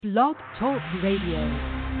Blog Talk Radio.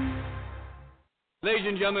 Ladies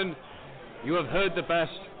and gentlemen, you have heard the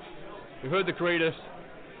best, you've heard the greatest.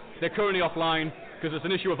 They're currently offline because it's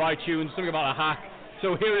an issue of iTunes, something about a hack.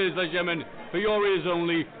 So here it is, ladies and gentlemen, for your ears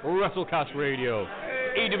only, WrestleCast Radio.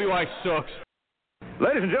 EWI sucks.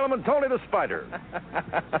 Ladies and gentlemen, Tony the Spider.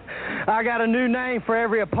 I got a new name for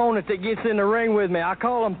every opponent that gets in the ring with me. I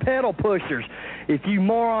call them pedal pushers. If you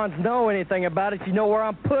morons know anything about it, you know where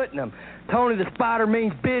I'm putting them. Tony the Spider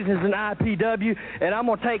means business in IPW, and I'm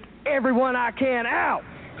going to take everyone I can out.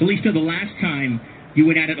 Kalisto, the last time you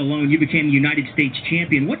went at it alone, you became the United States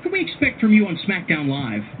champion. What can we expect from you on SmackDown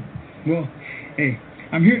Live? Well, hey,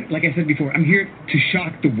 I'm here, like I said before, I'm here to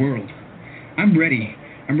shock the world. I'm ready.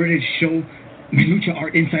 I'm ready to show my lucha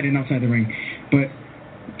art inside and outside the ring. But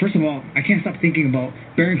first of all, I can't stop thinking about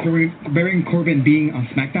Baron Corbin being on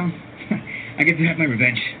SmackDown. I get to have my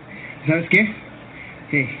revenge. Is that scary?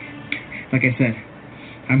 Hey, like I said,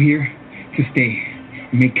 I'm here to stay,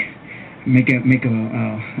 make a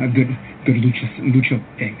good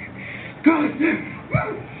lucha thing. God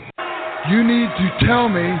damn! You need to tell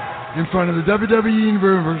me in front of the WWE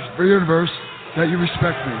universe that you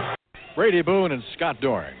respect me. Brady Boone and Scott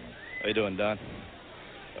Doring. How you doing, Don?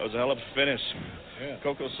 That was a hell of a finish. Yeah.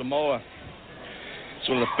 Coco Samoa. It's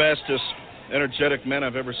one of the fastest, energetic men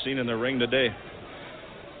I've ever seen in the ring today.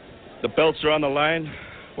 The belts are on the line.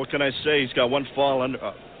 What can I say? He's got one fall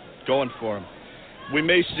going for him. We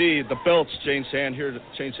may see the belts change hands here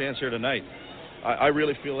tonight. I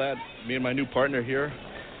really feel that. Me and my new partner here,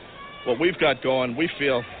 what we've got going, we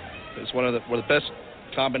feel is one of the best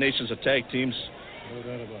combinations of tag teams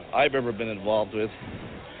I've ever been involved with.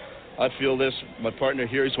 I feel this. My partner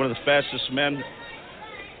here, he's one of the fastest men,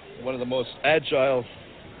 one of the most agile,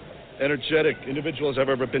 energetic individuals I've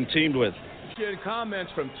ever been teamed with.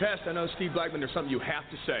 Comments from Test. I know, Steve Blackman, there's something you have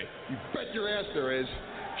to say. You bet your ass there is.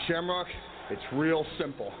 Shamrock, it's real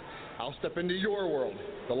simple. I'll step into your world,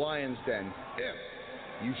 the Lion's Den, if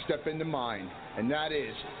you step into mine. And that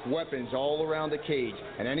is weapons all around the cage.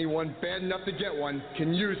 And anyone bad enough to get one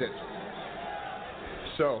can use it.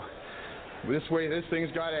 So, this way, this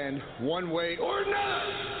thing's got to end one way or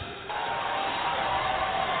another.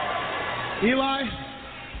 Eli,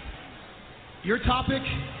 your topic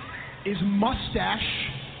is mustache.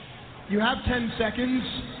 You have 10 seconds.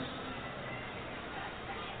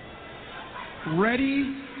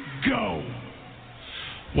 Ready, go.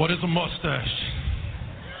 What is a mustache?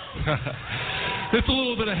 It's a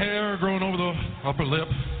little bit of hair growing over the upper lip.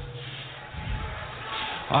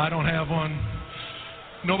 I don't have one.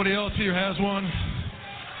 Nobody else here has one.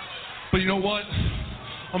 But you know what?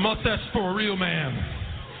 A mustache is for a real man.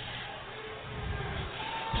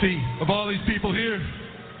 See, of all these people here,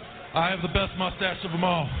 I have the best mustache of them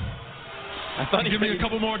all. I thought give me a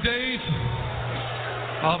couple more days,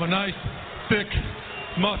 I'll have a nice, thick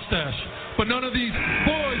mustache. But none of these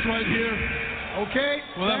boys right here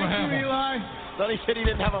will ever have one. Eli. Thought he said he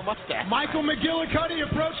didn't have a mustache. Michael McGillicuddy,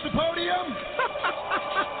 approach the podium.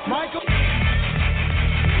 Michael.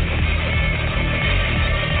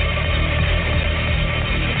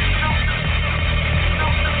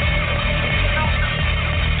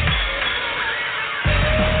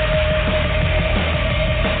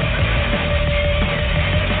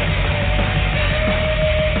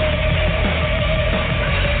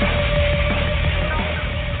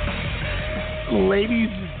 Ladies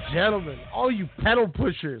and gentlemen, all you pedal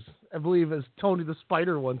pushers, I believe as Tony the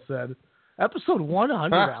Spider once said, episode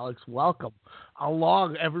 100, Alex, welcome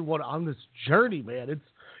along everyone on this journey, man. It's,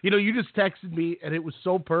 you just texted me and it was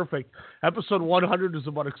so perfect. Episode 100 is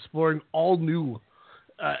about exploring all new,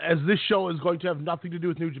 as this show is going to have nothing to do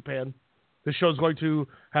with New Japan. This show is going to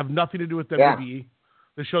have nothing to do with WWE. Yeah.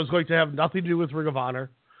 This show is going to have nothing to do with Ring of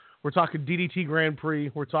Honor. We're talking DDT Grand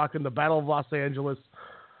Prix. We're talking the Battle of Los Angeles.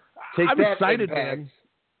 I'm excited, man.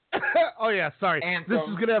 Oh, yeah, sorry. Anthem, this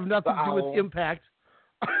is going to have nothing to do with Impact.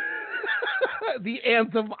 The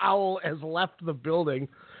Anthem Owl has left the building.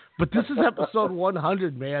 But this is episode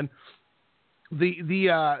 100, man.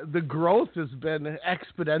 The growth has been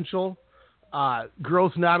exponential.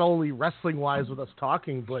 Growth not only wrestling-wise with us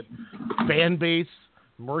talking, but fan base,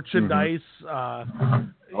 merchandise.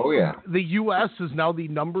 Oh, yeah. The U.S. is now the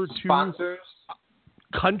number 2 sponsors.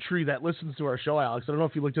 Country that listens to our show, Alex. I don't know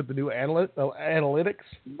if you looked at the new analytics.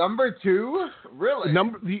 Number 2? Really?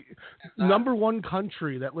 Number 1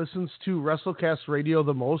 country that listens to WrestleCast Radio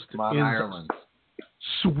the most is Ireland.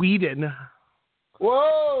 Sweden.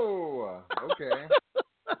 Whoa! Okay.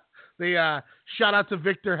 The shout out to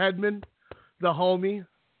Victor Hedman, the homie.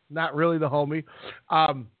 Not really the homie.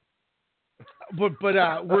 But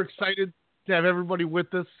we're excited to have everybody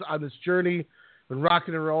with us on this journey. been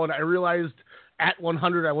rocking and rolling. I realized at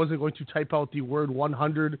 100 I wasn't going to type out the word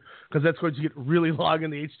 100 because that's going to get really long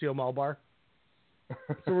in the HTML bar.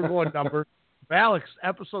 So we're going number. Alex,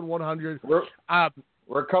 episode 100. We're a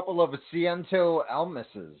couple of Ciento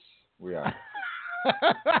Almases. We are.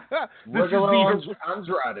 Regular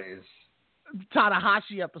Andrades.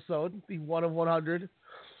 Tanahashi episode, the 1 of 100.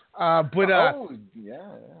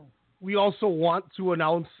 We also want to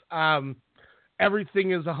announce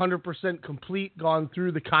everything is 100% complete, gone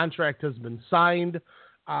through. The contract has been signed.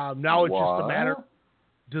 Now it's just a matter of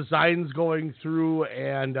designs going through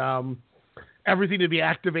and everything to be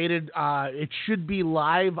activated. It should be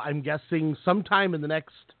live, I'm guessing, sometime in the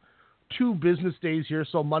next 2 business days here,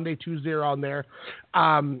 so Monday, Tuesday, around there.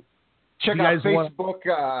 Check out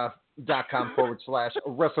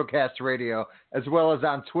Facebook.com/WrestleCast Radio, as well as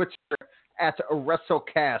on Twitter at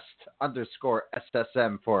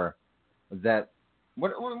WrestleCast_SSM for that.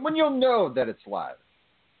 When you'll know that it's live.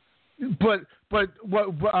 But what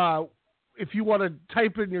if you want to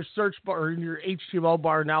type in your search bar or in your HTML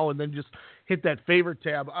bar now and then just hit that favorite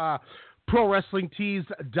tab,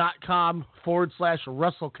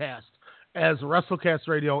 ProWrestlingTees.com/WrestleCast, as WrestleCast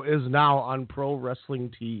Radio is now on Pro Wrestling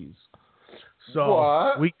Tees.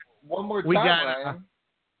 So one more time, we got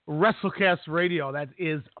WrestleCast Radio. That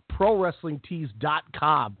is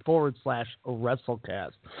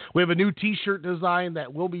ProWrestlingTees.com/WrestleCast. We have a new T-shirt design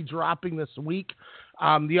that will be dropping this week.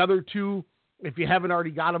 The other two, if you haven't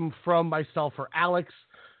already got them from myself or Alex,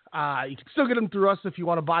 you can still get them through us if you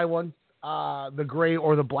want to buy one, the gray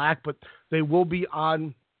or the black, but they will be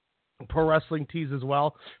on Pro Wrestling Tees as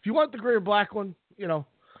well. If you want the gray or black one,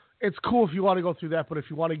 it's cool if you want to go through that, but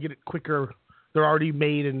if you want to get it quicker, they're already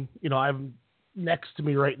made, and I have them next to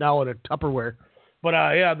me right now in a Tupperware. But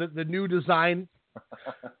the new design,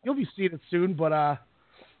 you'll be seeing it soon. But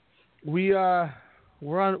we're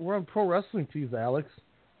on Pro Wrestling Tees, Alex.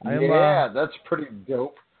 That's pretty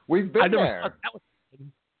dope. We've been there.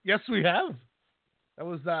 Yes, we have. That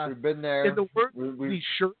was we've been there. In the worst, the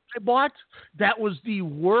shirt I bought, that was the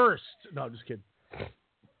worst. No, I'm just kidding.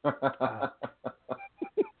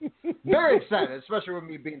 Very excited, especially with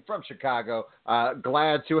me being from Chicago.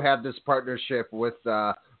 Glad to have this partnership with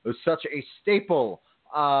such a staple,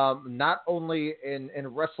 not only in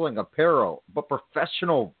wrestling apparel, but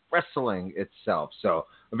professional wrestling itself. So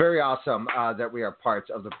very awesome that we are part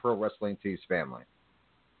of the Pro Wrestling Tees family.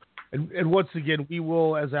 And once again, we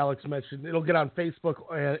will, as Alex mentioned, it'll get on Facebook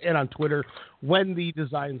and on Twitter when the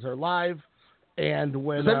designs are live. And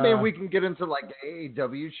when does that mean we can get into like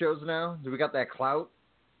AEW shows now? Do we got that clout?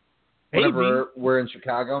 Maybe. Whenever we're in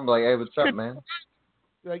Chicago, I'm like, hey, what's up, man?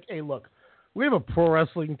 Like, hey, look, we have a Pro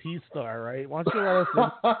Wrestling Tees star, right? Why don't you let us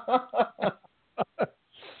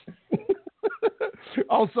in?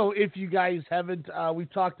 Also, if you guys haven't,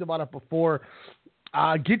 we've talked about it before.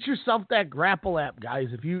 Get yourself that Grapple app, guys.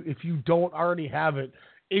 If you don't already have it,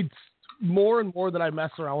 it's more and more that I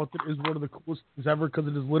mess around with it is one of the coolest things ever because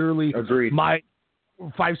it is literally my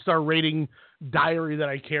 5-star rating diary that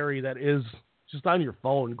I carry that is just on your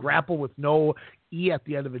phone. Grapple with no E at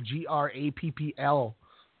the end of it. GRAPPL.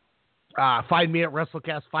 Find me at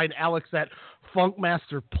WrestleCast. Find Alex at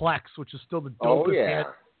Funkmaster Plex, which is still the dopest head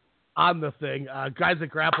on the thing. Guys at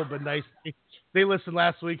Grapple have been nice. They listened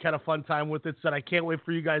last week, had a fun time with it, said, I can't wait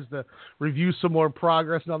for you guys to review some more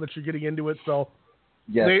progress now that you're getting into it. So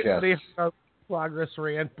they have a progress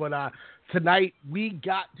rant. But tonight we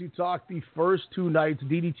got to talk the first 2 nights,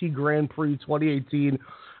 DDT Grand Prix 2018.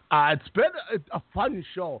 It's been a fun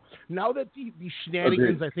show. Now that the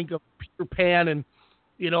shenanigans, I think, of Peter Pan and,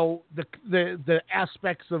 the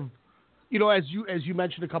aspects of, as you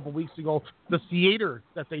mentioned a couple weeks ago, the theater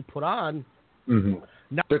that they put on. Mm-hmm.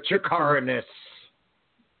 The Chikara-ness.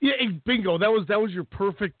 Yeah, bingo. That was your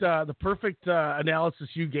perfect the perfect analysis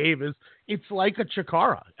you gave. Is it's like a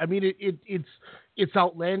Chikara. I mean, it's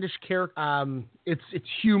outlandish character. It's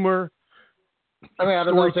humor. I mean, I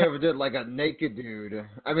don't know if they ever did like a naked dude.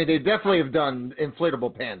 I mean, they definitely have done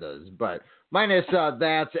inflatable pandas, but minus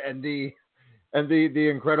that and the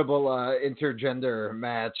incredible intergender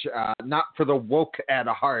match. Not for the woke at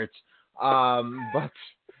heart,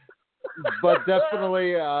 but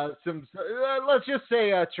definitely some. Let's just say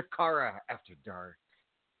Chikara after dark.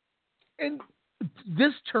 And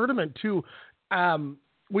this tournament too,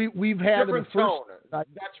 we've had different tone.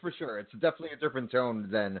 That's for sure. It's definitely a different tone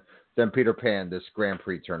than Peter Pan. This Grand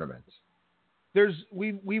Prix tournament.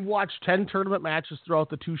 We've watched 10 tournament matches throughout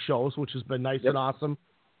the 2 shows, which has been nice and awesome.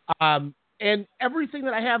 And everything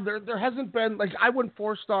that I have there hasn't been like I went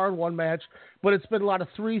 4-star in one match, but it's been a lot of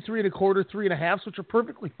 3, 3.25, 3.5, which are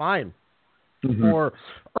perfectly fine for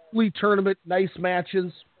early tournament nice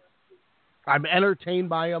matches. I'm entertained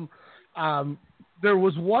by them. There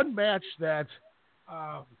was one match that,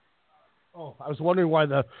 I was wondering why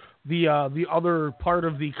the other part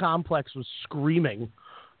of the complex was screaming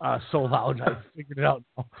so loud. I figured it out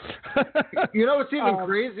now. You know what's even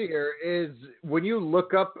crazier is when you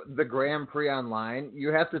look up the Grand Prix online,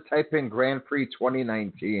 you have to type in Grand Prix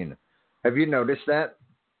 2019. Have you noticed that?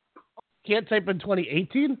 Can't type in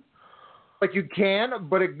 2018? Like you can,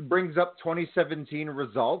 but it brings up 2017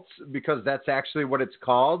 results because that's actually what it's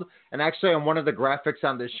called. And actually on one of the graphics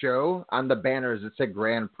on the show, on the banners, it said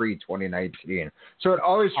Grand Prix 2019. So it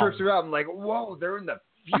always trips me out. I'm like, whoa, they're in the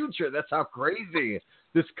future. That's how crazy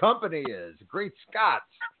this company is. Great Scott.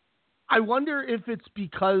 I wonder if it's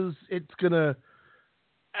because it's going to,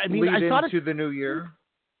 lead into the new year.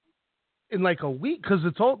 In like a week, because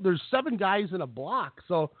there's 7 guys in a block.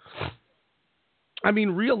 So,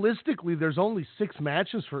 realistically, there's only 6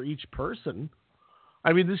 matches for each person.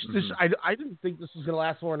 I didn't think this was going to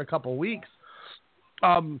last more than a couple weeks.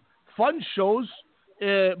 Fun shows.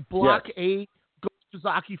 Block A, Ghost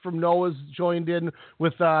Sasaki from Noah's joined in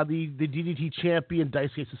with the DDT champion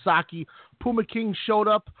Daisuke Sasaki. Puma King showed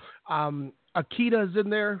up. Akita's in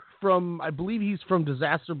there I believe he's from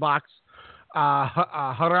Disaster Box.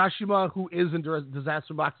 Harashima, who is in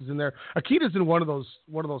Disaster Box, is in there. Akita's in one of those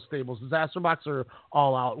stables. Disaster Box are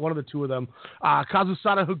all out. One of the two of them.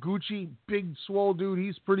 Kazusada Higuchi, big swole dude.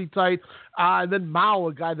 He's pretty tight. And then Mao,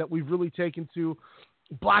 a guy that we've really taken to.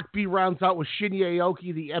 Block B rounds out with Shinya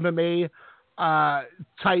Aoki, the MMA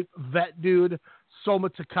type vet dude. Soma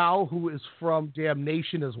Takao, who is from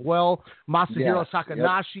Damnation as well. Masahiro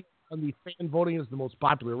Takanashi. Yep. On the fan voting as the most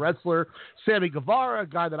popular wrestler. Sammy Guevara, a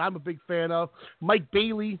guy that I'm a big fan of. Mike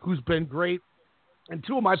Bailey, who's been great. And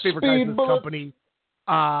 2 of my favorite guys in this company,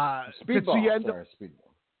 Tetsuya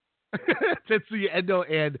Endo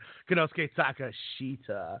and Konosuke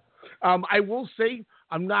Takashita. I will say,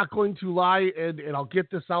 I'm not going to lie, and I'll get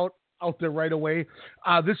this out there right away.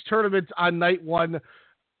 This tournament on night 1,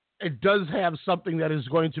 it does have something that is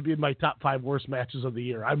going to be in my top 5 worst matches of the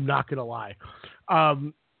year. I'm not going to lie.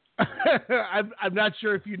 I'm not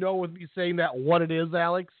sure if you know with me saying that what it is,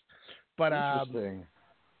 Alex, but interesting.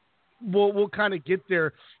 We'll kind of get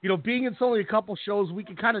there. Being it's only a couple shows, we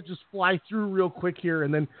can kind of just fly through real quick here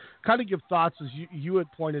and then kind of give thoughts as you had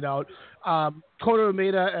pointed out. Kota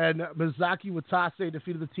Umeda and Mizaki Watase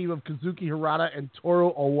defeated the team of Kazuki Hirata and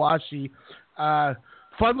Toru Owashi.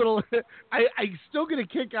 Fun little. I still get a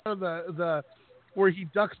kick out of the where he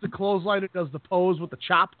ducks the clothesline and does the pose with the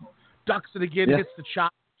chop, ducks it again, hits the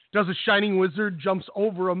chop. Does a Shining Wizard, jumps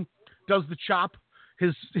over him, does the chop.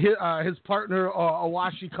 His partner,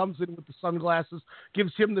 Owashi, comes in with the sunglasses,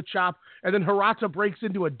 gives him the chop, and then Hirata breaks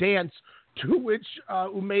into a dance, to which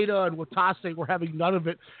Umeda and Watase were having none of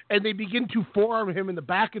it, and they begin to forearm him in the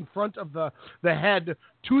back and front of the head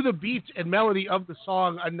to the beat and melody of the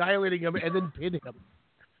song, annihilating him and then pinning him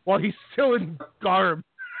while he's still in garb.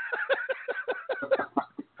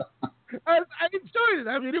 I enjoyed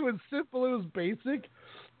it. It was simple. It was basic.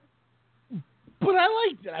 But I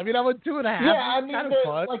liked it. I went 2.5. Yeah, kind of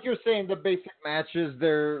fun. Like you're saying, the basic matches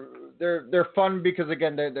they're fun because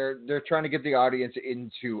again they're trying to get the audience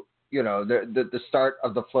into the start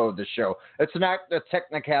of the flow of the show. It's not the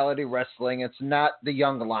technicality wrestling. It's not the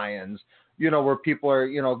Young Lions. Where people are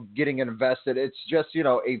getting invested. It's just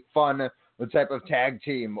a fun type of tag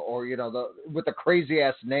team or with a crazy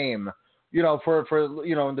ass name. For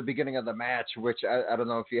in the beginning of the match, which I don't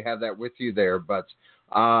know if you have that with you there, but.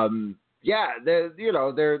 Yeah,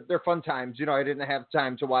 they're fun times. I didn't have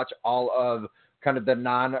time to watch all of kind of the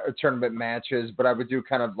non-tournament matches, but I would do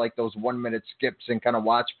kind of like those 1-minute skips and kind of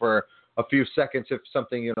watch for a few seconds if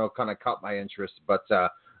something kind of caught my interest. But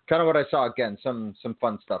kind of what I saw again, some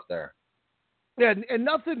fun stuff there. Yeah, and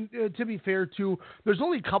nothing. To be fair, too, there's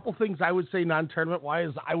only a couple things I would say non-tournament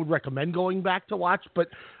wise I would recommend going back to watch, but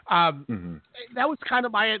that was kind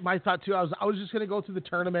of my thought too. I was just going to go through the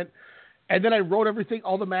tournament. And then I wrote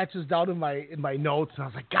all the matches down in my notes, and I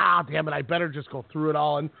was like, God damn it, I better just go through it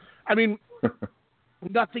all. And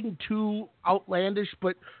nothing too outlandish,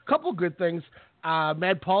 but a couple good things.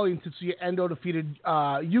 Mad Paulie and Tetsuya Endo defeated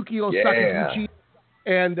Yukio Sakaguchi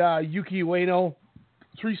and Yuki Ueno.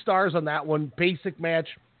 3 stars on that one. Basic match.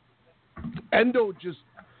 Endo is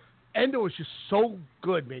just so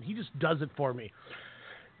good, man. He just does it for me.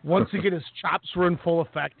 Once again, his chops were in full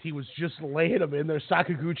effect. He was just laying them in there.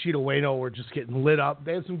 Sakaguchi and Ueno were just getting lit up.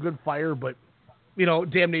 They had some good fire, but,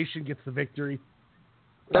 Damnation gets the victory.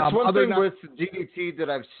 That's one thing with DDT that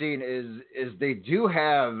I've seen is they do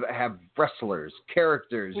have wrestlers,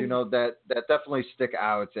 characters, that definitely stick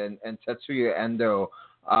out. And Tetsuya Endo,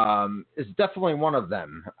 is definitely one of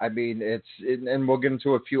them. I mean, and we'll get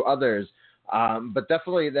into a few others, but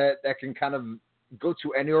definitely that can kind of go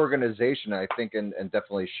to any organization, I think, and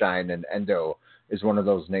definitely shine. And Endo is one of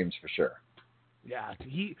those names for sure. Yeah,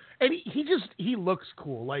 he looks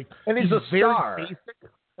cool. Like, and he's a star. Basic.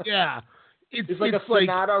 Yeah, he's like a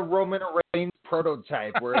Sonata Roman Reigns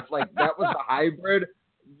prototype, where it's like that was a hybrid,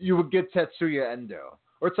 you would get Tetsuya Endo.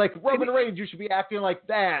 Or it's like Roman Reigns, you should be acting like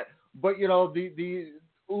that, but you know the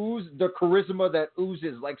ooze, the charisma that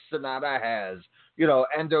oozes like Sonata has. You know,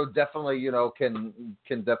 Endo definitely can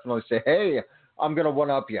definitely say, hey, I'm gonna one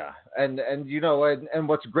up you, and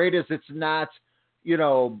what's great is it's not,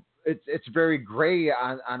 it's very gray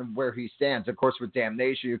on where he stands. Of course, with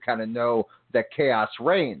Damnation, you kind of know that chaos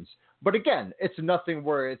reigns, but again, it's nothing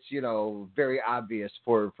where it's very obvious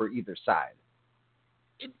for either side.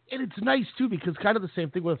 And it's nice too, because kind of the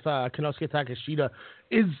same thing with Konosuke Takeshita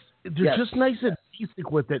is they're just nice and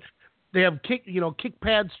basic with it. They have kick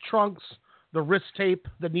pads, trunks, the wrist tape,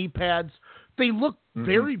 the knee pads. They look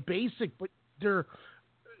very basic, but they're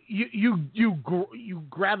you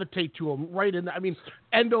gravitate to them right in. I mean,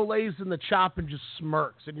 Endo lays in the chop and just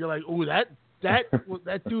smirks, and you're like, "Ooh, that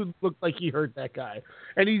dude looked like he hurt that guy,"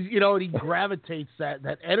 and he's and he gravitates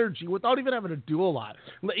that energy without even having to do a lot.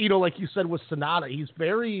 Like you said with Sonata, he's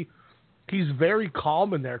very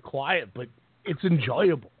calm in there, quiet, but it's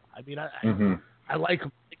enjoyable. I mean, I like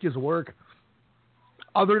his work.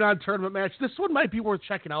 Other non-tournament match, this one might be worth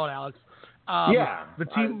checking out, Alex. The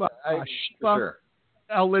team Shima, sure.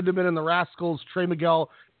 El Lindemann and the Rascals, Trey Miguel,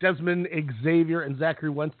 Desmond Xavier, and Zachary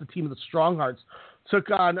Wentz, the team of the Stronghearts,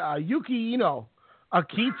 took on Yuki Ino,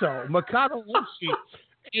 Akito, Makoto Oshii,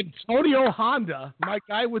 Antonio Honda, my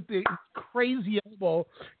guy with the crazy elbow,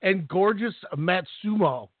 and Gorgeous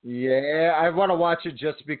Matsumo. Yeah, I want to watch it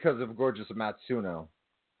just because of Gorgeous Matsuno.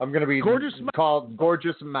 I'm going to be called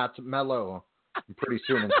Gorgeous Mello pretty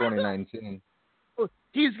soon in 2019.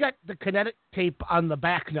 He's got the kinetic tape on the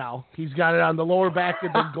back now. He's got it on the lower back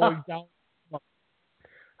and then going down.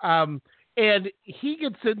 And he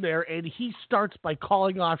gets in there and he starts by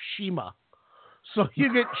calling off Shima. So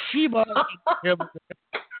you get Shima.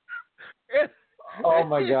 Oh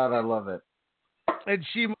my God, I love it. And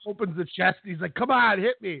Shima opens the chest and he's like, "Come on,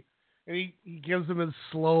 hit me." And he gives him his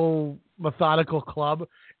slow, methodical club.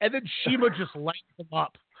 And then Shima just lights him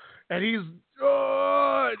up. And he's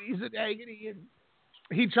in agony. And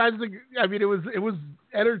he tries to. I mean, it was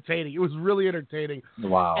entertaining. It was really entertaining.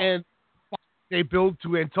 Wow. And they build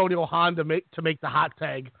to Antonio Honda to make the hot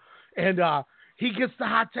tag, and he gets the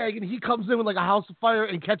hot tag, and he comes in with like a house of fire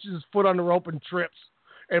and catches his foot on the rope and trips,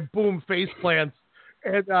 and boom, face plants.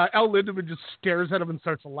 And El Lindemann just stares at him and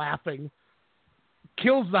starts laughing.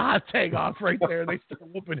 Kills the hot tag off right there. They start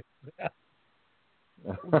whooping his ass.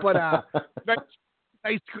 But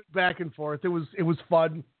nice back and forth. It was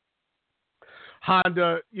fun.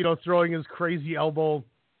 Honda, throwing his crazy elbow.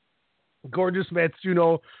 Gorgeous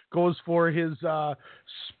Matsuno goes for his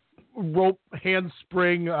rope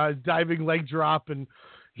handspring diving leg drop, and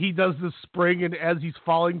he does the spring, and as he's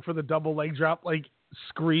falling for the double leg drop, like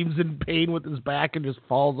screams in pain with his back and just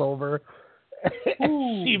falls over.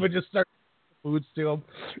 Shima just starts boots to him.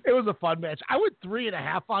 It was a fun match. I went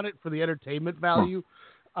 3.5 on it for the entertainment value.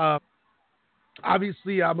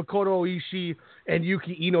 Obviously, Makoto Oishi and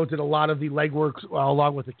Yuki Ino did a lot of the legwork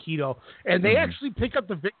along with Akito, and they actually pick up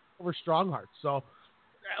the victory over Stronghearts. So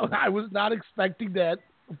I was not expecting that.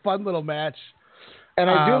 Fun little match. And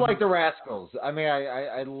I do like the Rascals. I mean,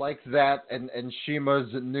 I like that, and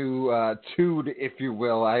Shima's new Tude, if you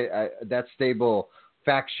will. I that stable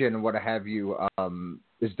faction, what have you,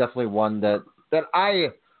 is definitely one that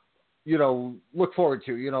I look forward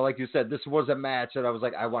to. Like you said, this was a match that I was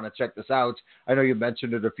like, I want to check this out. I know you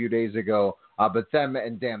mentioned it a few days ago, but them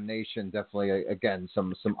and Damnation definitely, again,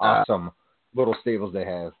 some awesome little stables they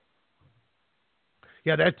have.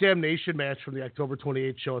 Yeah, that Damnation match from the October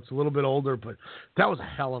 28th show, it's a little bit older, but that was a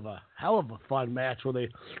hell of a fun match where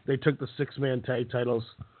they took the 6-man tag titles.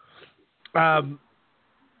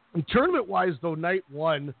 Tournament-wise, though, night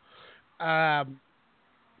one,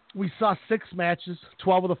 we saw 6 matches,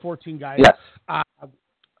 12 of the 14 guys. Yes.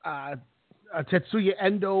 Tetsuya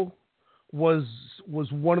Endo was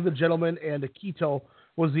one of the gentlemen, and Akito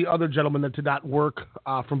was the other gentleman that did not work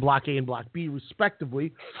from Block A and Block B,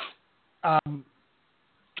 respectively.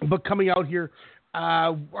 But coming out here,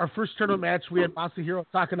 our first tournament match, we had Masahiro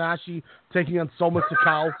Takanashi taking on Soma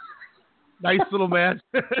Sakao. Nice little match.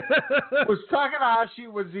 Was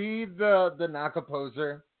Takanashi, was he the Naka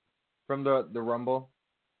poser from the Rumble?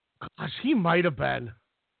 Gosh, he might have been.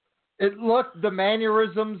 It looked, the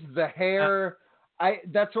mannerisms, the hair,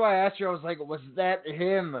 That's why I asked you. I was like, was that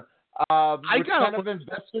him? Which kind of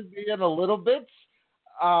invested me in a little bit.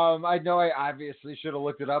 I know I obviously should have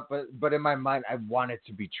looked it up, but in my mind, I want it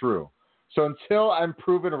to be true. So until I'm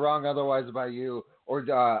proven wrong otherwise by you or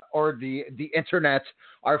the internet,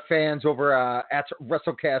 our fans over at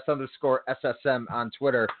WrestleCast_SSM on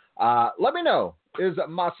Twitter, let me know. Is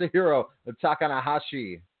Masahiro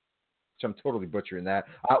Takanahashi, which I'm totally butchering that,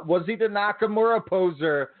 was he the Nakamura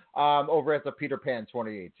poser over at the Peter Pan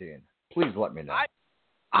 2018? Please let me know.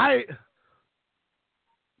 I'm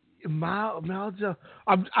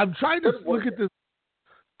trying to look at this.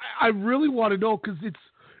 I really want to know because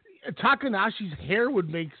Takanashi's hair would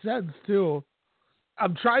make sense too.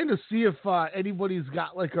 I'm trying to see if anybody's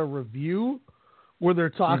got like a review where they're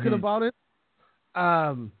talking about it.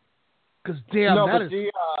 Because damn, no, that but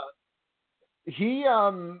is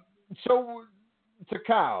so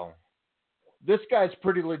Takao, this guy's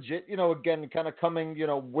pretty legit. Again, kind of coming,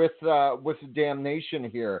 with Damnation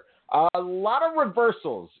here. A lot of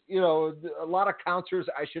reversals, a lot of counters,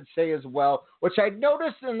 I should say, as well, which I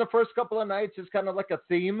noticed in the first couple of nights is kind of like a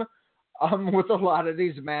theme with a lot of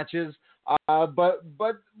these matches. But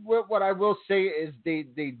what I will say is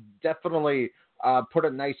they definitely put a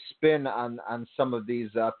nice spin on some of these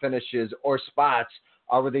finishes or spots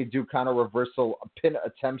where they do kind of reversal pin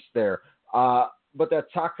attempts there. But that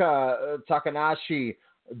Takanashi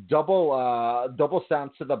double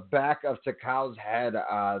sound to the back of Takao's head.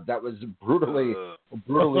 That was brutally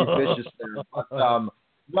vicious there. But,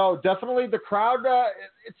 no, definitely the crowd.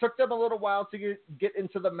 It took them a little while to get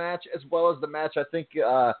into the match as well as the match. I think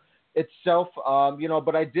itself,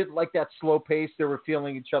 but I did like that slow pace. They were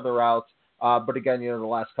feeling each other out. But again, the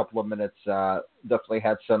last couple of minutes definitely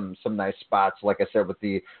had some nice spots. Like I said, with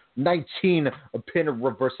the 19 pin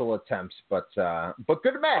reversal attempts. But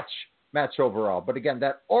good match overall. But again,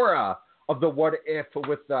 that aura of the what if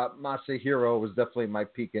with Masahiro was definitely my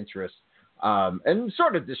peak interest and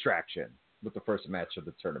sort of distraction with the first match of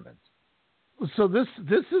the tournament. So this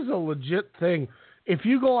is a legit thing. If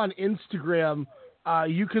you go on Instagram,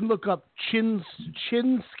 you can look up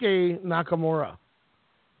Shinsuke Nakamura.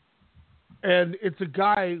 And it's a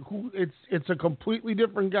guy who it's a completely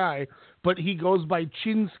different guy, but he goes by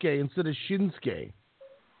Shinsuke instead of Shinsuke.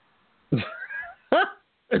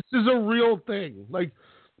 This is a real thing. Like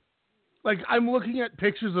I'm looking at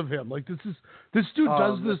pictures of him. Like this dude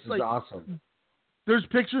does this. This is awesome. There's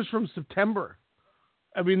pictures from September.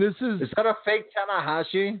 I mean, this is. Is that a fake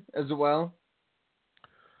Tanahashi as well?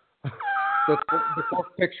 the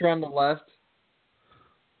fourth picture on the left.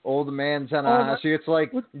 Old man Tanahashi. It's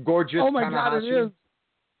like gorgeous Tanahashi. Oh my God, it is.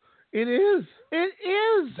 It is. It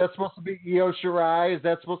is. That's supposed to be Io Shirai. Is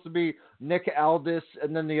that supposed to be Nick Aldis?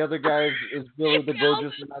 And then the other guy is Billy the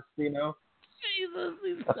Gorgeous Mastino. Jesus,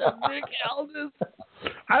 he said Nick Aldis.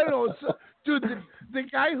 I don't know. Dude, the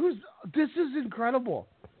guy this is incredible.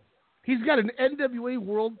 He's got an NWA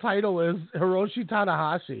world title as Hiroshi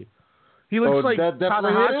Tanahashi. He looks like that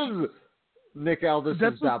definitely Tanahashi. Is Nick Aldis'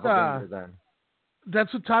 doppelganger then.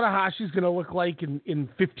 That's what Tanahashi's going to look like in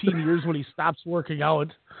 15 years when he stops working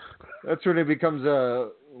out. That's when he becomes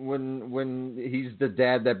when he's the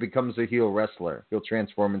dad that becomes a heel wrestler. He'll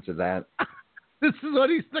transform into that. This is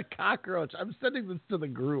when he's the cockroach. I'm sending this to the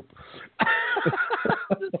group.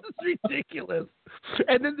 This is ridiculous.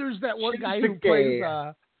 And then there's that one guy who plays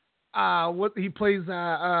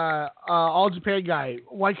All Japan guy.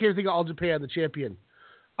 Why can't I think of All Japan, the champion?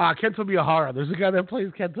 Kento Miyahara. There's a guy that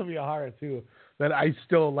plays Kento Miyahara too that I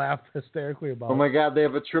still laugh hysterically about. Oh my God, they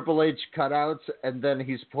have a Triple H cutouts, and then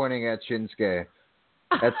he's pointing at Shinsuke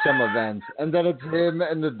at some event, and then it's him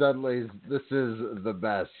and the Dudleys. This is the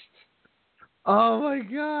best. Oh my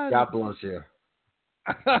God! God bless you.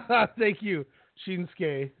 Thank you,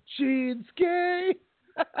 Shinsuke. Shinsuke.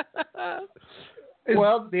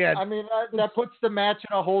 Well, I mean that puts the match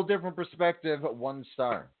in a whole different perspective. 1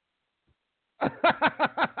 star.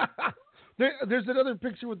 There's another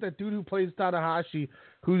picture with that dude who plays Tanahashi,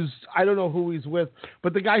 who's I don't know who he's with,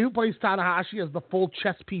 but the guy who plays Tanahashi has the full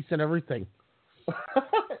chess piece and everything.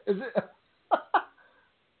 Is it?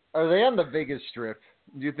 Are they on the Vegas Strip?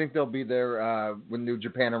 Do you think they'll be there when New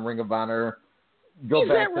Japan and Ring of Honor go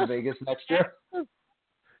back to Vegas next year?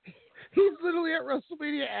 He's literally at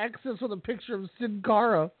WrestleMania Access with a picture of Sin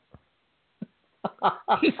Cara.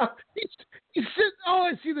 he's sitting. Oh,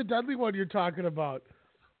 I see the Dudley one you're talking about.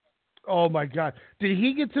 Oh my God! Did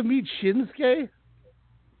he get to meet Shinsuke?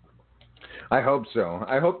 I hope so.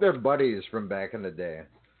 I hope they're buddies from back in the day,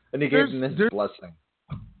 and he gave him his blessing.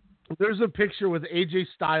 There's a picture with AJ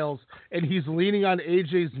Styles, and he's leaning on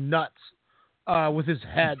AJ's nuts with his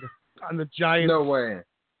head on the giant. No way.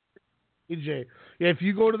 AJ, If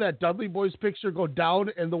you go to that Dudley Boys picture, go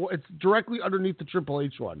down, and it's directly underneath the Triple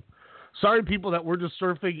H one. Sorry, people, that we're just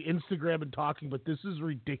surfing Instagram and talking, but this is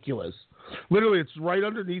ridiculous. Literally, it's right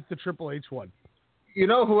underneath the Triple H one. You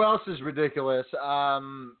know who else is ridiculous?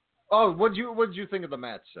 What'd you think of the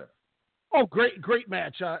match, sir? Oh, great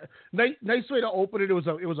match. Nice way to open it. It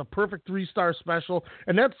was a perfect 3-star special,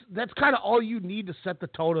 and that's kind of all you need to set the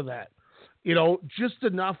tone of that. Just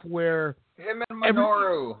enough where him and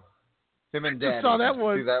Minoru, him and Daddy. Saw that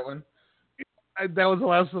one. See that one? That was the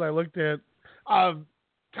last one I looked at.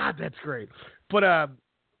 God, that's great. But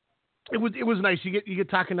it was nice. You get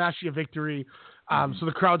Takanashi a victory, so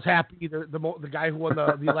the crowd's happy. The guy who won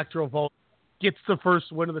the electro vote gets the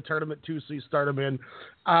first win of the tournament too, so you start him in.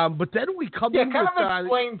 But then we come in kind with, of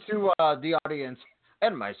explain to the audience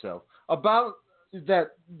and myself about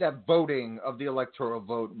that voting of the electoral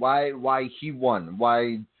vote. Why he won?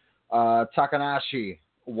 Why Takanashi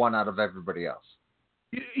won out of everybody else?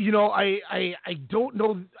 I don't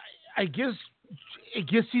know. I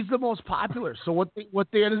guess he's the most popular. So what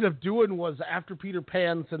they ended up doing was, after Peter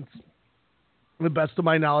Pan, since the best of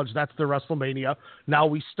my knowledge, that's the WrestleMania. Now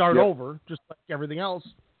we start over, just like everything else.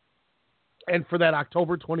 And for that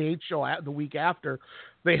October 28th show, the week after,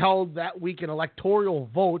 they held that week an electoral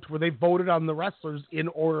vote where they voted on the wrestlers in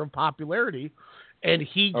order of popularity, and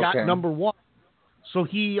he got number one. So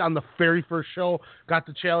he, on the very first show, got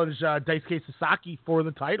to challenge Daisuke Sasaki for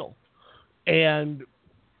the title. And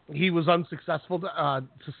he was unsuccessful.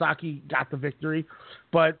 Sasaki got the victory.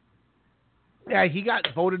 But yeah, he got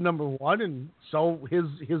voted number one, and so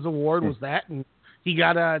his award was that, and he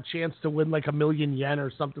got a chance to win like 1 million yen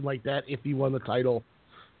or something like that if he won the title.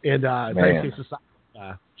 And Daisuke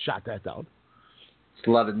Sasaki shot that down. It's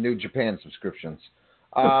a lot of New Japan subscriptions.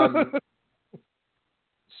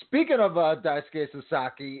 Speaking of Daisuke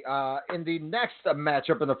Sasaki, in the next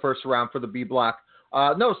matchup in the first round for the A block,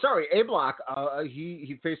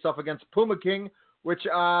 he faced off against Puma King, which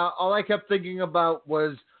all I kept thinking about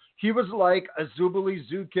was he was like a Zubili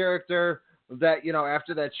Zoo character that,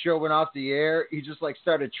 after that show went off the air, he just like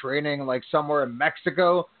started training like somewhere in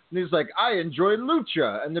Mexico. And he's like, I enjoy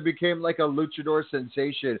lucha. And it became like a luchador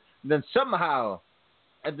sensation. And then somehow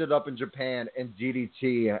ended up in Japan in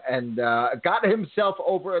DDT and got himself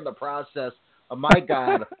over in the process. My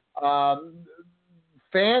God.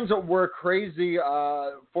 Fans were crazy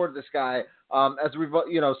for this guy. As we've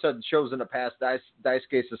said shows in the past,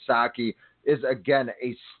 Daisuke Sasaki is again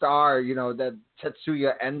a star. That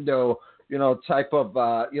Tetsuya Endo type of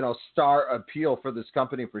star appeal for this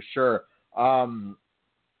company for sure.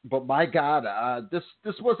 But my God, this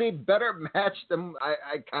was a better match than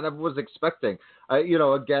I kind of was expecting.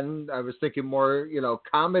 Again, I was thinking more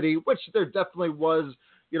comedy, which there definitely was.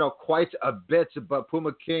 Quite a bit, but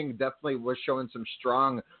Puma King definitely was showing some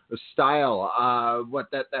strong style.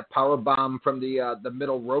 That power bomb from the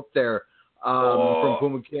middle rope there from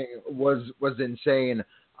Puma King was insane.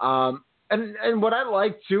 And what I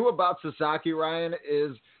like too about Sasaki, Ryan,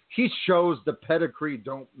 is he shows the pedigree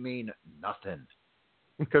don't mean nothing.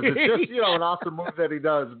 Because it's just, an awesome move that he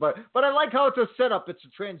does. But I like how it's a setup. It's a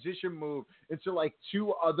transition move into like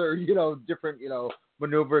two other, different,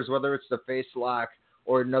 maneuvers, whether it's the face lock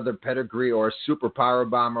or another pedigree or a super power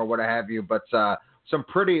bomb or what have you. But some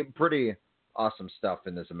pretty awesome stuff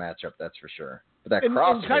in this matchup, that's for sure. But that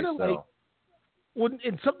crossface, though.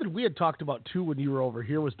 And something we had talked about too when you were over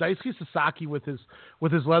here was Daisuke Sasaki with his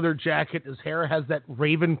leather jacket. His hair has that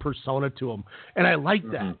Raven persona to him, and I like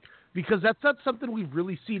that because that's not something we've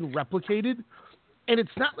really seen replicated. And it's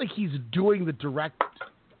not like he's doing the direct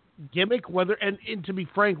gimmick, and to be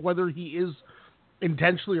frank, whether he is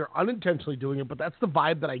intentionally or unintentionally doing it, but that's the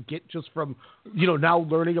vibe that I get just from, now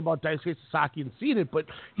learning about Daisuke Sasaki and seeing it. But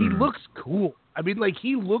he looks cool. I mean, like,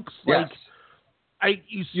 he looks like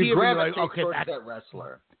you see him and you're like, okay, that's that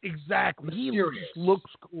wrestler. Exactly. He just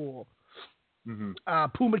looks cool.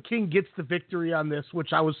 Puma King gets the victory on this,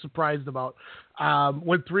 which I was surprised about.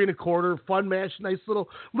 Went 3 1/4, fun match, nice little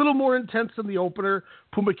more intense than the opener.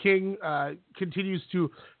 Puma King continues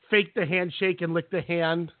to fake the handshake and lick the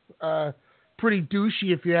hand. Pretty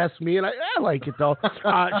douchey, if you ask me, and I like it though.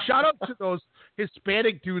 Shout out to those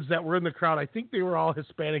Hispanic dudes that were in the crowd. I think they were all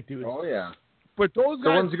Hispanic dudes. Oh yeah, but those the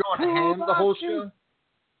guys, ones going ham the whole show.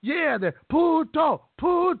 Yeah, they're puto.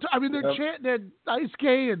 I mean, they're chanting that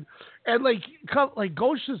Daisuke and like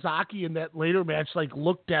Go Shizaki in that later match, like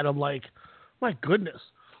looked at him like, my goodness,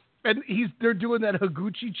 and they're doing that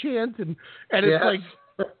Higuchi chant and it's like.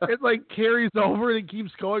 It like carries over and it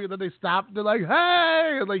keeps going, and then they stop and they're like,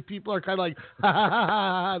 hey, and like people are kind of like, ha ha ha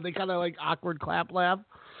ha. They kind of like awkward clap laugh.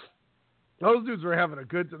 Those dudes were having a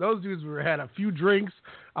good time. Those dudes had a few drinks,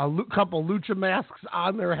 a couple lucha masks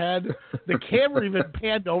on their head. The camera even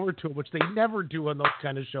panned over to them, which they never do on those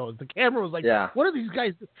kind of shows. The camera was like, what are these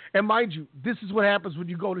guys doing? And mind you, this is what happens when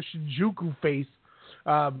you go to Shinjuku face.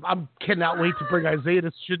 I cannot wait to bring Isaiah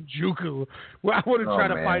to Shinjuku. I want to try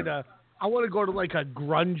to find I want to go to like a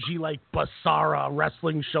grungy, like Basara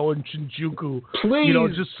wrestling show in Shinjuku. Please,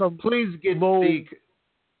 please get Zeke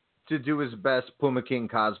to do his best Puma King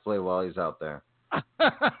cosplay while he's out there.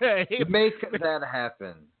 Make that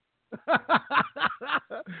happen.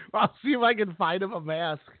 I'll see if I can find him a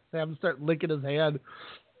mask. Have him start licking his hand.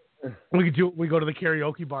 We go to the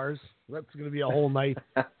karaoke bars. That's going to be a whole night.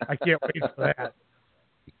 I can't wait for that.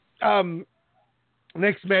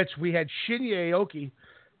 Next match, we had Shinya Aoki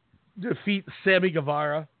defeat Sammy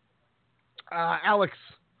Guevara. Alex,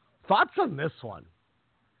 thoughts on this one?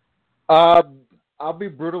 I'll be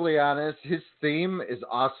brutally honest. His theme is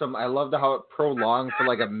awesome. I loved how it prolonged for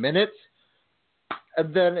like a minute.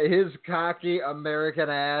 And then his cocky American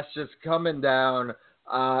ass just coming down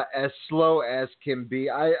as slow as can be.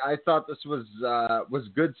 I thought this was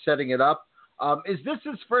good setting it up. Is this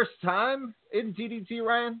his first time in DDT,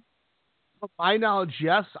 Ryan? From my knowledge,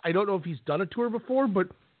 yes. I don't know if he's done a tour before, but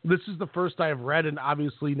this is the first I've read, and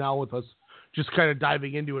obviously now with us just kind of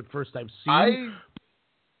diving into it, first I've seen.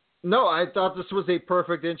 No, I thought this was a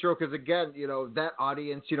perfect intro because, again, that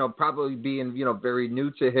audience, probably being, very new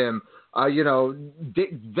to him,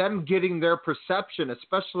 them getting their perception,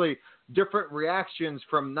 especially different reactions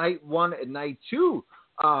from night 1 and night 2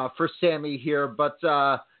 for Sammy here. But,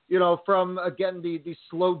 from, again, the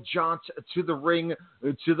slow jaunt to the ring,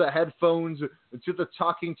 to the headphones, to the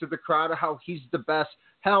talking to the crowd, how he's the best,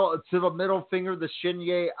 hell, to the middle finger, the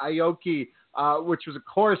Shinya Aoki, which was, of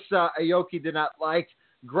course, Aoki did not like.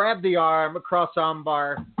 Grab the arm, across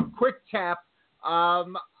armbar, quick tap. I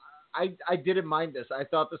didn't mind this. I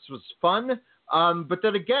thought this was fun. But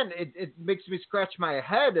then again, it makes me scratch my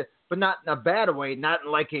head, but not in a bad way. Not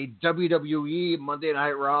in like a WWE Monday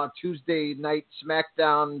Night Raw, Tuesday Night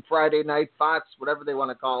SmackDown, Friday Night Fox, whatever they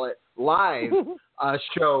want to call it, live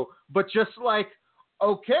show. But just like,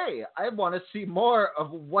 okay, I want to see more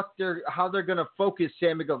of how they're going to focus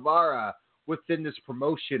Sammy Guevara within this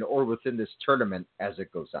promotion or within this tournament as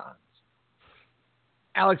it goes on.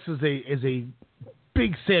 Alex is a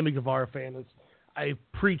big Sammy Guevara fan. As I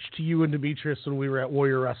preached to you and Demetrius when we were at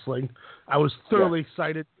Warrior Wrestling. I was thoroughly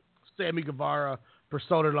excited. Sammy Guevara,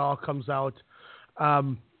 Persona and all comes out. I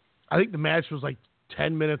think the match was like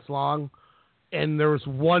 10 minutes long, and there was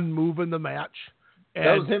one move in the match, and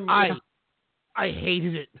that was him. I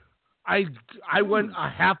hated it. I went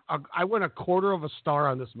a quarter of a star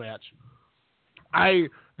on this match.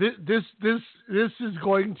 This is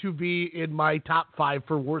going to be in my top 5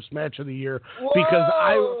 for worst match of the year. Whoa! Because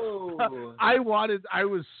I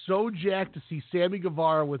was so jacked to see Sammy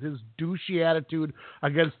Guevara with his douchey attitude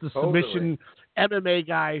against the submission MMA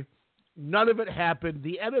guy. None of it happened.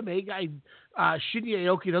 The MMA guy, Shinya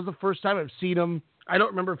Aoki, that was the first time I've seen him. I don't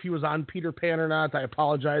remember if he was on Peter Pan or not. I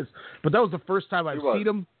apologize. But that was the first time I've seen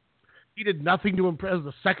him. He did nothing to impress.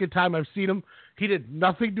 The second time I've seen him, he did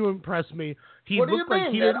nothing to impress me. What do you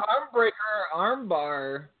mean? That armbreaker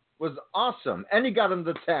armbar was awesome, and he got him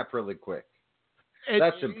the tap really quick.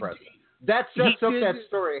 That's impressive. That sets up that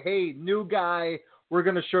story. Hey, new guy, we're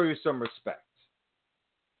going to show you some respect.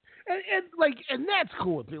 And that's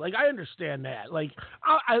cool with me. Like, I understand that. Like,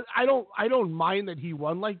 I don't mind that he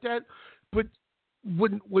won like that, but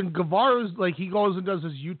when Guevara's like, he goes and does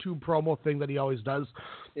his YouTube promo thing that he always does.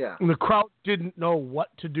 Yeah. And the crowd didn't know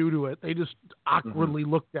what to do to it. They just awkwardly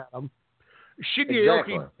looked at him. Shinya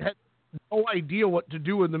Aoki had no idea what to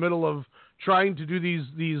do in the middle of trying to do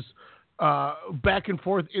these back and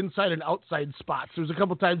forth inside and outside spots. There was a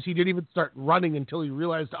couple times he didn't even start running until he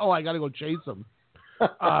realized, I got to go chase him. So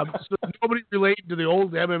nobody related to the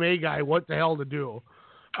old MMA guy what the hell to do.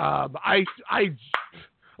 I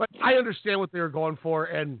understand what they were going for,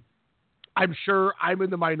 and I'm sure I'm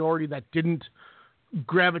in the minority that didn't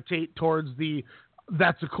gravitate towards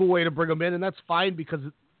that's a cool way to bring him in, and that's fine because,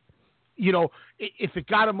 if it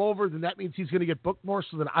got him over, then that means he's going to get booked more,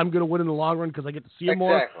 so then I'm going to win in the long run because I get to see him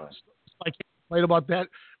more. So I can't complain about that.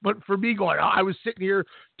 But for me I was sitting here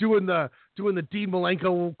doing the Dean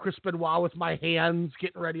Malenko, Chris Benoit with my hands,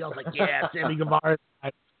 getting ready. I was like, yeah, Sammy Guevara.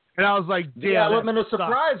 And I was like, the element of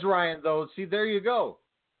surprise, Ryan, though. See, there you go.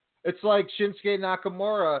 It's like Shinsuke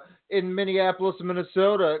Nakamura in Minneapolis,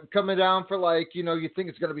 Minnesota, coming down for you think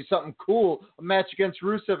it's going to be something cool, a match against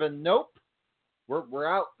Rusev, and nope, we're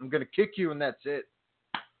out. I'm going to kick you, and that's it.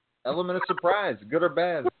 Element of surprise, good or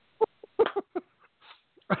bad.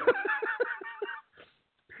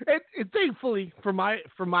 thankfully for my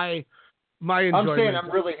enjoyment. I'm saying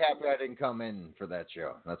I'm really happy I didn't come in for that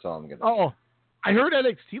show. That's all I'm gonna. Oh, I heard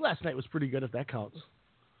NXT last night was pretty good. If that counts.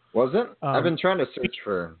 Was it? I've been trying to search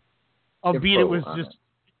for. Albeit it was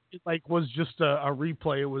just a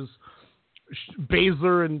replay. It was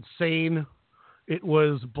Baszler and Sane. It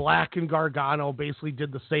was Black and Gargano basically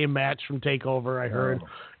did the same match from TakeOver, I heard.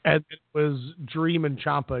 And it was Dream and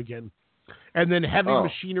Ciampa again. And then Heavy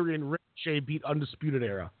Machinery and Ricochet beat Undisputed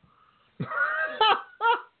Era.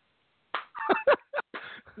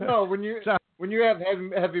 No, when you have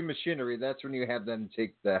heavy Machinery, that's when you have them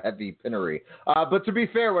take the heavy pinnery. But to be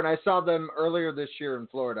fair, when I saw them earlier this year in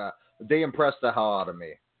Florida, they impressed the hell out of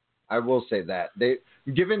me. I will say that.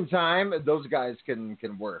 Given time, those guys can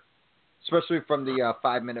work. Especially from the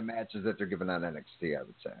 5-minute matches that they're giving on NXT, I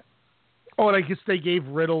would say. Oh, and I guess they gave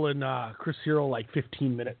Riddle and Chris Hero like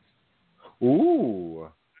 15 minutes. Ooh.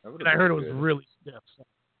 And I heard it was really stiff. So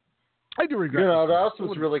I do regret it. That also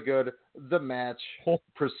was really good. The match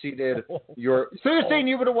preceded your... So you're saying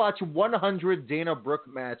you would have watched 100 Dana Brooke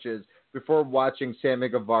matches before watching Sammy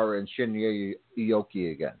Guevara and Shinya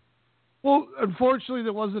Ioki again? Well, unfortunately,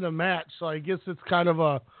 there wasn't a match, so I guess it's kind of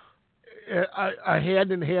a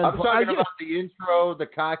hand-in-hand. I'm talking about the intro, the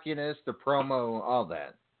cockiness, the promo, all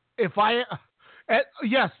that. Yes,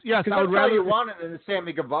 I would rather you wanted in the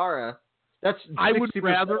Sammy Guevara. That's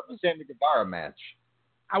 60% of the Sammy Guevara match.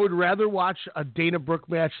 I would rather watch a Dana Brooke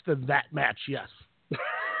match than that match. Yes,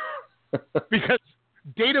 because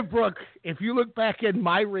Dana Brooke, if you look back in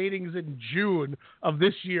my ratings in June of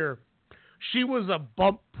this year, she was a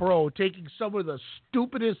bump pro, taking some of the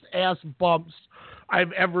stupidest ass bumps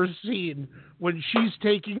I've ever seen when she's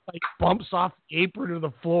taking like bumps off the apron to the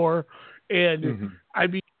floor and I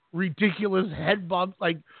mean ridiculous head bumps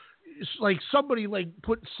like somebody like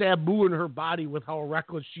put Sabu in her body with how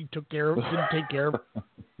reckless she didn't take care of her.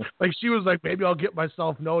 Like she was like, maybe I'll get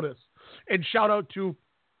myself noticed. And shout out to,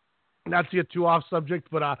 not to get too off subject,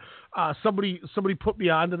 but somebody put me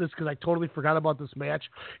onto this because I totally forgot about this match.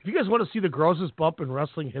 If you guys want to see the grossest bump in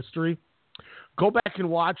wrestling history, go back and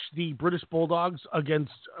watch the British Bulldogs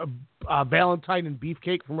against Valentine and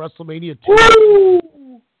Beefcake from WrestleMania 2.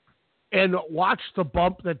 And watch the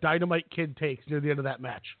bump that Dynamite Kid takes near the end of that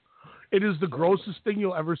match. It is the grossest thing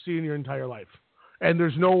you'll ever see in your entire life. And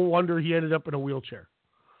there's no wonder he ended up in a wheelchair.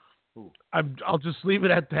 I'll just leave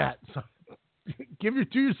it at that. So,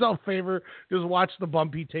 do yourself a favor. Just watch the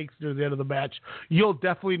bump he takes near the end of the match. You'll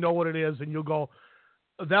definitely know what it is, and you'll go,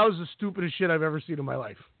 that was the stupidest shit I've ever seen in my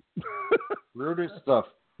life. Rudest stuff.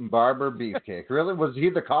 Barber Beefcake. Really? Was he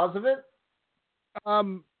the cause of it?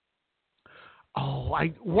 One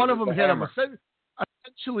of them hit him.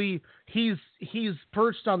 Essentially, he's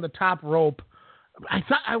perched on the top rope.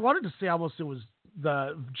 I wanted to say almost it was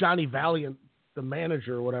the Johnny Valiant, the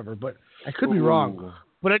manager or whatever, but I could be wrong.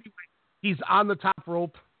 But anyway, he's on the top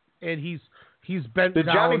rope and he's bent down. Did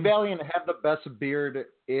Johnny Valiant have the best beard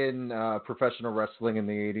in professional wrestling in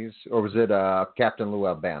the 80s, or was it Captain Lou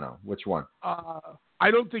Albano? Which one?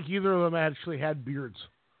 I don't think either of them actually had beards.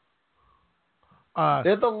 They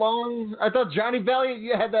had the long. I thought Johnny Valiant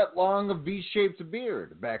had that long V-shaped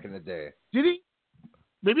beard back in the day. Did he?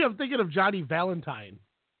 Maybe I'm thinking of Johnny Valentine.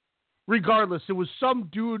 Regardless, it was some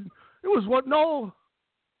dude. It was what? No.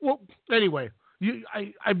 Well, anyway,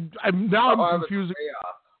 I'm confusing.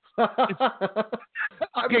 I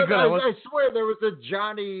swear there was a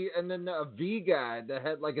Johnny and then a V guy that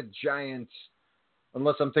had like a giant.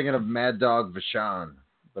 Unless I'm thinking of Mad Dog Vachon,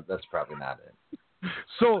 but that's probably not it.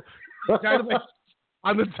 So, Dynamite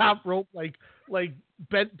on the top rope, like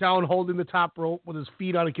bent down, holding the top rope with his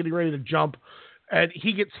feet on it, getting ready to jump, and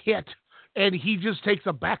he gets hit, and he just takes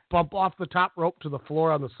a back bump off the top rope to the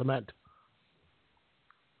floor on the cement.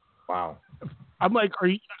 Wow. I'm like,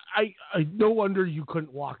 I no wonder you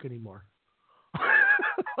couldn't walk anymore.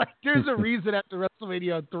 Like, there's a reason after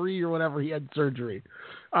WrestleMania 3 or whatever he had surgery.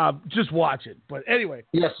 Just watch it. But anyway.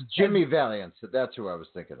 Yes, Jimmy Valiant. That's who I was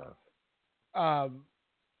thinking of.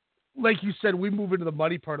 Like you said, we move into the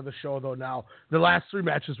money part of the show, though, now. The last 3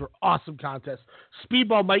 matches were awesome contests.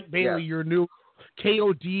 Speedball Mike Bailey, your new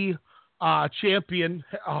KOD champion,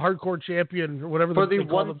 a hardcore champion, or whatever. For the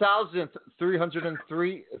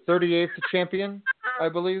 1,338th champion, I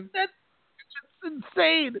believe. That's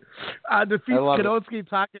insane. Defeats Konosuke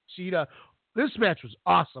Takeshita. This match was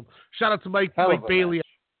awesome. Shout out to Mike Bailey. Match.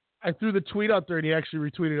 I threw the tweet out there, and he actually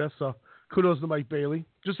retweeted us, so kudos to Mike Bailey.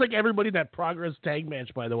 Just like everybody in that Progress tag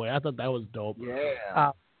match, by the way. I thought that was dope.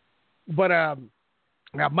 Yeah.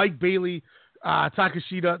 Mike Bailey,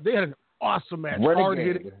 Takeshita, they had an awesome match.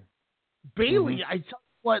 Hard-hitting. Bailey, I tell you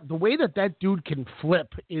what, the way that dude can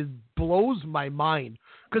flip blows my mind.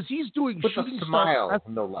 because he's doing with shooting a smile, star,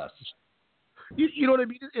 no less. You know what I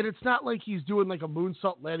mean? And it's not like he's doing like a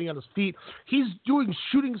moonsault landing on his feet. He's doing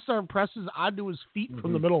shooting star presses onto his feet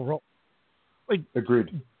from the middle rope. Like,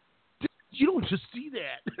 agreed. You don't just see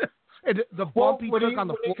that. And the bump he took on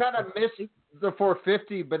the floor. He kind of missed the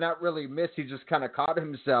 450, but not really missed. He just kind of caught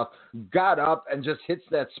himself, got up, and just hits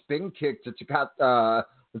that spin kick to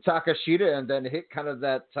Takashita, and then hit kind of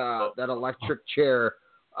that electric chair.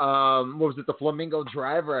 What was it? The Flamingo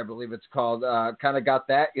Driver, I believe it's called. Kind of got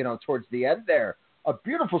that, towards the end there. A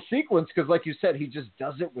beautiful sequence because, like you said, he just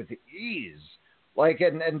does it with ease. Like,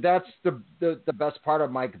 and that's the best part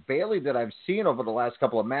of Mike Bailey that I've seen over the last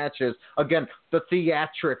couple of matches. Again, the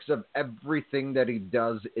theatrics of everything that he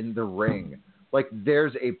does in the ring. Like,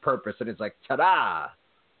 there's a purpose, and it's like, ta-da!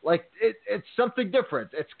 Like, it's something different.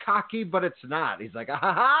 It's cocky, but it's not. He's like,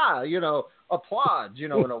 ha-ha-ha, applaud,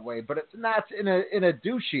 in a way. But it's not in a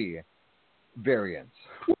douchey variant.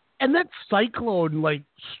 And that Cyclone, like,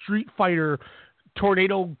 Street Fighter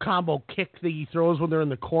tornado combo kick that he throws when they're in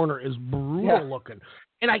the corner is brutal looking.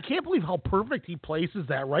 And I can't believe how perfect he places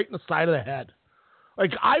that right in the side of the head.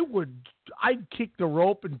 Like, I'd kick the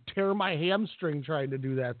rope and tear my hamstring trying to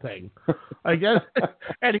do that thing. I guess.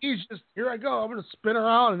 And he's just, here I go. I'm going to spin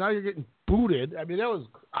around, and now you're getting booted. I mean, that was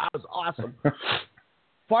awesome.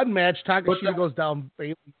 Fun match. Takashita goes down,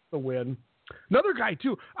 Bailey the win. Another guy,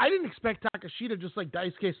 too. I didn't expect Takashita, just like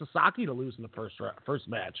Daisuke Sasaki, to lose in the first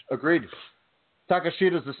match. Agreed.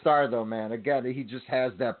 Takashita's the star, though, man. Again, he just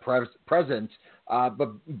has that presence. But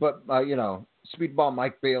Speedball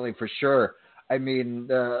Mike Bailey for sure. I mean,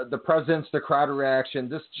 the presence, the crowd reaction.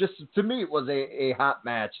 This just, to me, it was a hot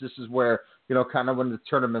match. This is where, kind of when the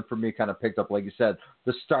tournament for me kind of picked up, like you said,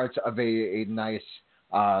 the start of a nice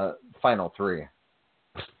final three.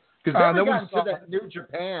 Because then we got into that New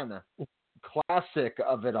Japan classic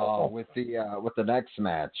of it all with the next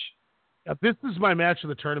match. Yeah, this is my match of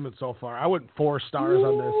the tournament so far. I went 4 stars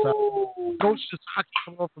on this. Coach Sasaki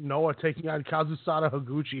coming up from Noah taking on Kazusada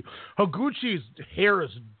Higuchi. Higuchi's hair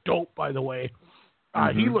is dope, by the way.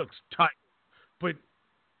 He looks tight. But,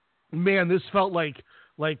 man, this felt like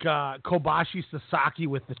Kobashi Sasaki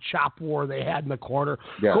with the chop war they had in the corner.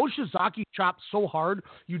 Yeah. Coach Sasaki chopped so hard,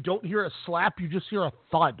 you don't hear a slap, you just hear a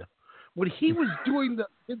thud. When he was doing the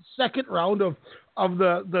second round of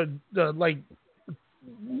the like,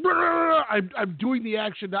 I'm doing the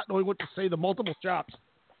action, not knowing what to say, the multiple chops.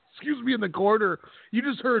 Excuse me, in the corner. You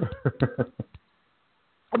just heard.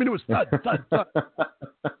 I mean, it was thud, thud, thud.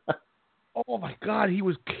 Oh my God, he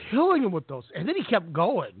was killing him with those, and then he kept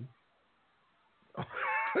going.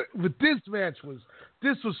 But this match was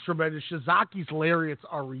tremendous. Shizaki's lariats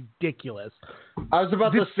are ridiculous. I was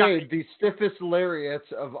about to say the stiffest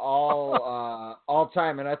lariats of all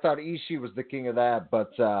time, and I thought Ishii was the king of that,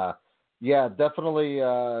 but. Yeah, definitely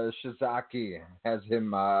Shizaki has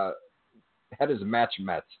him had his match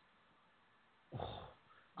met.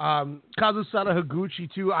 Kazusada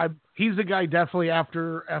Higuchi too. He's the guy definitely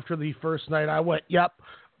after the first night I went, yep,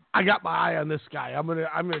 I got my eye on this guy. I'm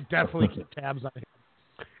gonna definitely keep tabs on him.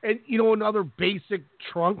 And another basic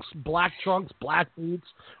trunks, black boots,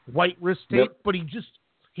 white wrist tape, but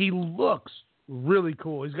he looks really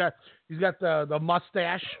cool. He's got the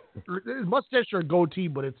mustache, mustache or a goatee,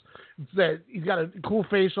 but it's that he's got a cool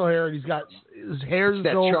facial hair, and he's got his hair's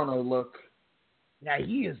that Chono look. Yeah,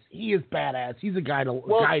 he is badass. He's a guy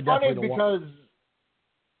Well, it's funny because watch.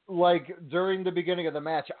 Like during the beginning of the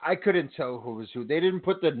match, I couldn't tell who was who. They didn't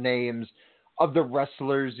put the names of the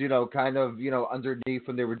wrestlers, kind of underneath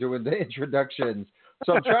when they were doing the introductions.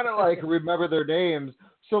 So I'm trying to remember their names.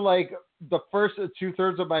 So the first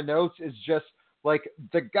 2/3 of my notes is just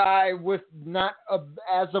the guy with not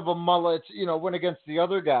as of a mullet, went against the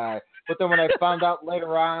other guy. But then when I found out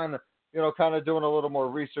later on, kind of doing a little more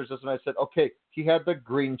research, that's when I said, okay, he had the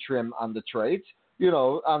green trim on the tights,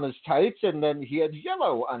 on his tights, and then he had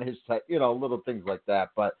yellow on his tights, little things like that.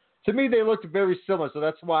 But to me, they looked very similar. So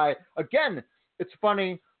that's why, again, it's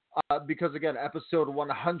funny. Because again, episode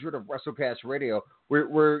 100 of WrestleCast Radio,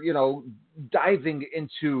 we're diving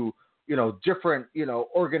into different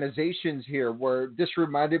organizations here. Where this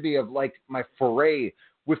reminded me of my foray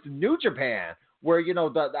with New Japan, where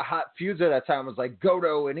the hot feuds at that time was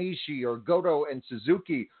Goto and Ishii or Goto and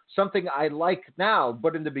Suzuki. Something I like now,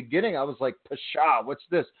 but in the beginning I was like, Pasha, what's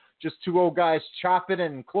this? Just 2 old guys chopping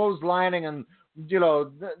and clotheslining, and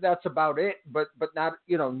that's about it. But not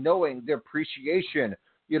knowing the appreciation.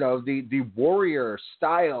 The warrior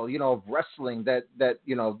style, of wrestling that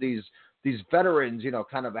these veterans,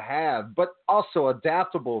 kind of have, but also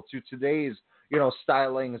adaptable to today's,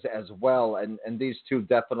 stylings as well. And these two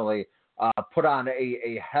definitely put on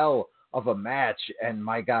a hell of a match. And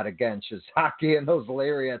my God, again, Shizaki and those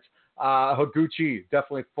lariats. Higuchi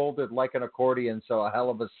definitely folded like an accordion, so a hell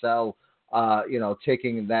of a sell,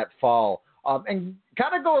 taking that fall. And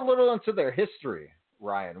kind of go a little into their history,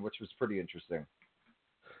 Ryan, which was pretty interesting.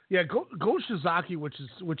 Yeah, Go Shizaki, which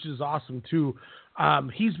is awesome too.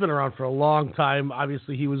 He's been around for a long time.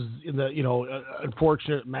 Obviously, he was in the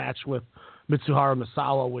unfortunate match with Mitsuharu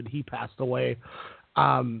Misawa when he passed away.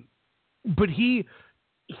 But he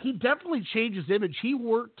definitely changed his image. He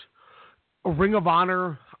worked a Ring of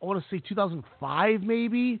Honor, I want to say 2005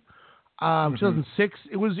 maybe, 2006.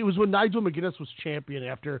 It was when Nigel McGuinness was champion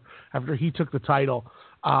after he took the title.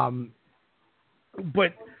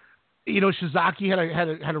 But Shizaki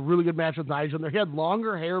had a really good match with Nigel in there. He had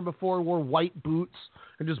longer hair before, wore white boots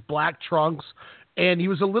and just black trunks, and he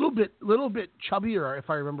was a little bit chubbier, if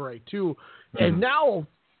I remember right too. And now,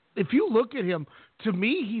 if you look at him, to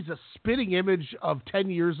me, he's a spitting image of 10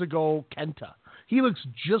 years ago Kenta. He looks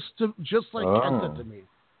just like Kenta to me.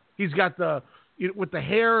 He's got with the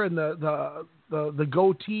hair and the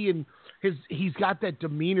goatee, and he's got that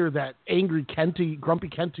demeanor that angry Kenta, grumpy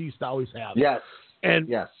Kenta used to always have. Yes. And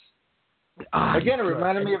yes. Again, it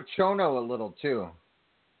reminded me of Chono a little too.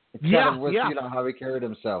 How he carried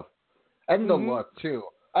himself, and the look too.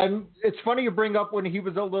 And it's funny you bring up when he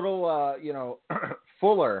was a little,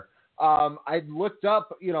 fuller. I looked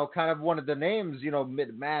up, kind of one of the names,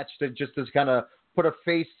 mid-match to kind of put a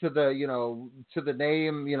face to the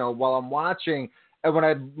name, while I'm watching. And when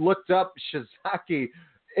I looked up Shizaki,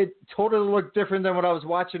 it totally looked different than what I was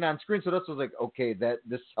watching on screen. So this was like, okay,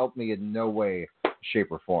 this helped me in no way,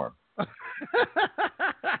 shape, or form. It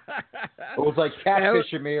was like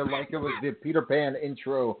catfishing me, like it was the Peter Pan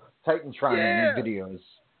intro Titantron videos.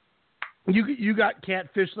 You got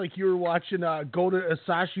catfished like you were watching Go to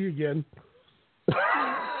Asashi again.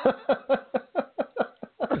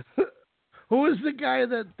 Who was the guy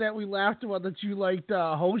that we laughed about that you liked?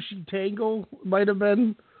 Hoshi Tango might have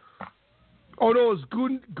been. Oh no, it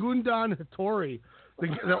was Gundan Hattori,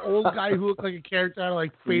 the old guy who looked like a character out of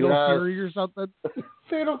like Fatal Fury or something.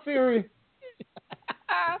 Fatal Fury.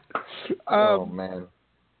 Oh man!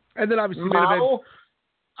 And then obviously Mao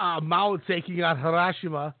taking on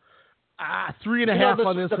Harashima. 3.5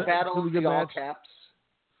 on this. The battle of the all caps.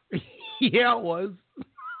 Yeah, it was.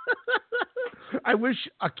 I wish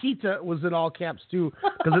Akita was in all caps too,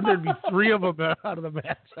 because then there'd be 3 of them out of the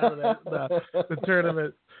match, out of the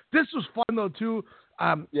tournament. This was fun though too.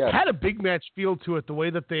 Had a big match feel to it. The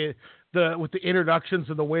way that with the introductions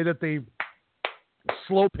and the way that they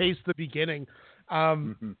slow paced the beginning.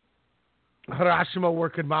 Harashima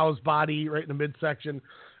working Mao's body right in the midsection.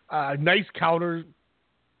 Nice counter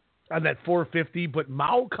on that 450, but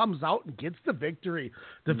Mao comes out and gets the victory.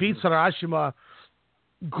 Defeats Harashima.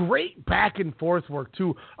 Great back and forth work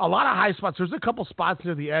too. A lot of high spots. There's a couple spots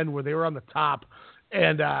near the end where they were on the top,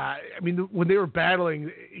 and when they were battling,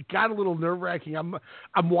 it got a little nerve wracking. I'm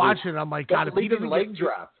watching. And I'm like, God, if he doesn't leg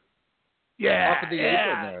drop, off of the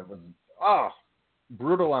apron there was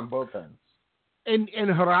brutal on both ends. And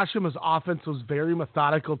Harashima's offense was very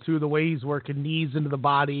methodical too. The way he's working knees into the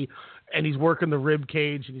body, and he's working the rib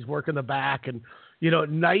cage, and he's working the back, and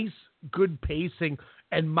nice, good pacing.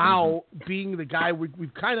 And Mao being the guy we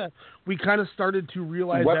kind of started to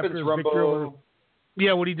realize Weapons after his Rumble.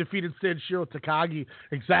 victory, when he defeated Sanshiro Takagi,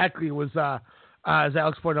 exactly, it was as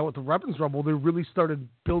Alex pointed out with the Weapons Rumble, they really started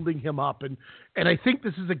building him up, and I think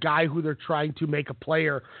this is a guy who they're trying to make a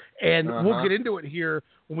player, and we'll get into it here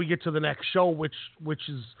when we get to the next show, which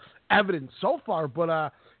is evident so far. But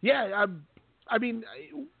I mean,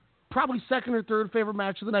 probably second or third favorite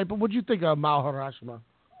match of the night. But what do you think of Mao Harashima?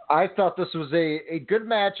 I thought this was a good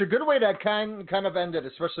match, a good way that kind of ended,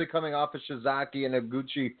 especially coming off of Shizaki and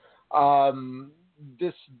Higuchi.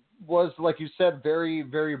 This was, like you said, very,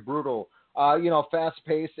 very brutal.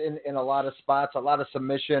 Fast-paced in a lot of spots, a lot of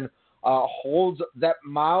submission. Holds that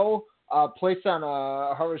Mao placed on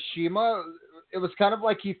Harashima. It was kind of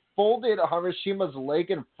like he folded Harashima's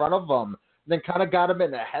leg in front of him, then kind of got him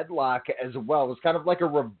in a headlock as well. It was kind of like a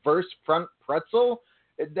reverse front pretzel.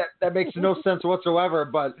 That makes no sense whatsoever,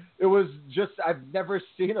 but it was just, I've never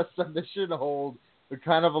seen a submission hold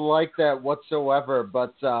kind of like that whatsoever.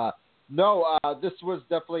 But this was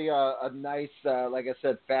definitely a nice, like I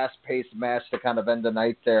said, fast-paced match to kind of end the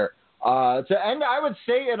night there. To end, I would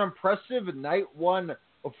say an impressive night one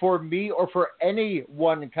for me or for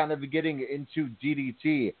anyone kind of getting into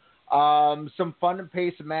DDT. Some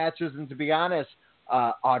fun-paced matches, and to be honest,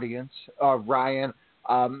 audience, Ryan,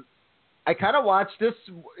 I kind of watched this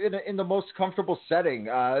in the most comfortable setting.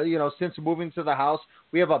 Since moving to the house,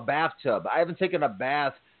 we have a bathtub. I haven't taken a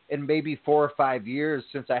bath in maybe 4 or 5 years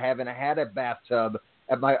since I haven't had a bathtub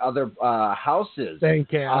at my other houses.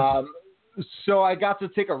 Thank you. So I got to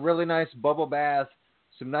take a really nice bubble bath,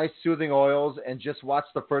 some nice soothing oils, and just watch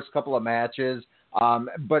the first couple of matches.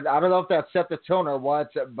 But I don't know if that set the tone or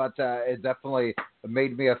what, but it definitely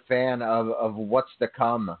made me a fan of what's to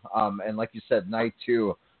come. And like you said, night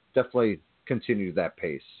 2 definitely continued that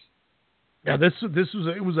pace. Yeah,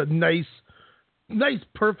 it was a nice,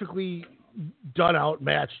 perfectly done out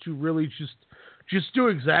match to really just do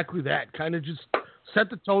exactly that. Kind of just set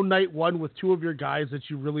the tone night 1 with 2 of your guys that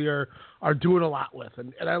you really are doing a lot with,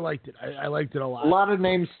 and I liked it. I liked it a lot. A lot of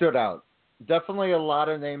names stood out. Definitely a lot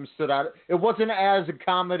of names stood out. It wasn't as a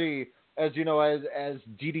comedy as as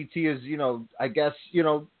DDT is, I guess,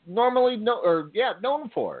 normally known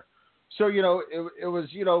for. So, it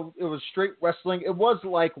was straight wrestling. It was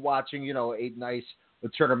like watching, a nice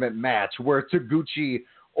tournament match where Taguchi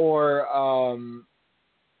or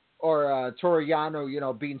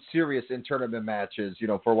Toriano, being serious in tournament matches,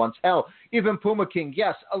 for once. Hell, even Puma King,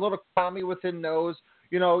 yes, a little comedy within those.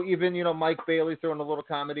 Even Mike Bailey throwing a little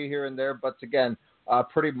comedy here and there, but again,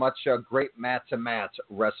 pretty much a great mat-to-mat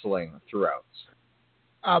wrestling throughout.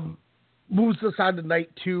 Moves us on to night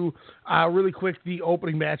 2. Really quick, the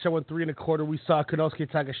opening match, I went 3 1/4. We saw Konosuke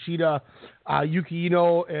Takeshita, Yuki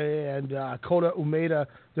Ino, and Kota Umeda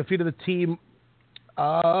defeated the team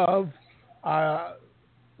of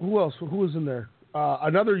who else? Who was in there?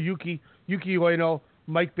 Another Yuki Ueno,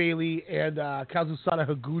 Mike Bailey, and Kazusada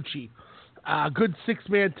Higuchi. Good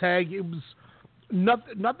 6-man tag. It was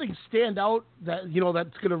nothing stand out that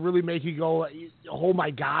that's going to really make you go, oh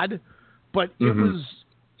my god, but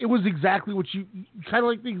it was exactly what you kind of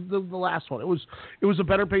like the last one. It was a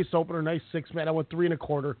better paced opener, nice 6-man. I went 3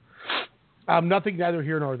 1/4. Nothing neither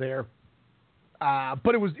here nor there,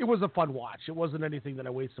 but it was a fun watch. It wasn't anything that I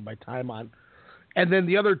wasted my time on. And then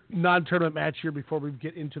the other non-tournament match here before we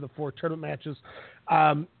get into the 4 tournament matches.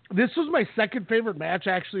 This was my second favorite match,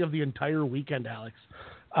 actually, of the entire weekend, Alex,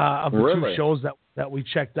 of the 2 shows that we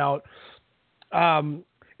checked out.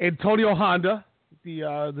 Antonio Honda,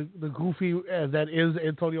 the goofy that is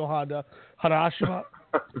Antonio Honda, Harashima,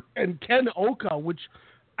 and Ken Oka, which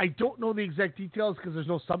I don't know the exact details because there's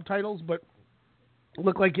no subtitles, but it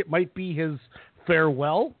looked like it might be his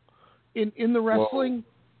farewell in the wrestling.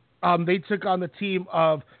 They took on the team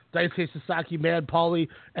of Daisuke Sasaki, Mad Paulie,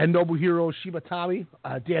 and Nobuhiro Shibatami,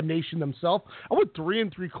 Damnation themselves. I went 3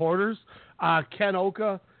 3/4. Ken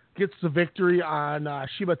Oka gets the victory on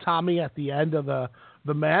Shibatami at the end of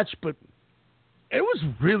the match, but it was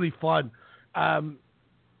really fun.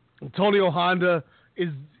 Antonio Honda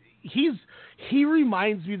he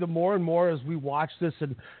reminds me, the more and more as we watch this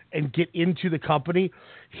and get into the company,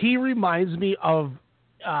 he reminds me of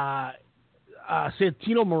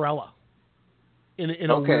Santino Marella in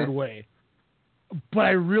a weird way, but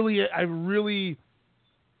I really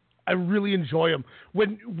enjoy him.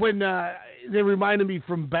 When they reminded me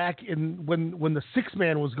from back in when the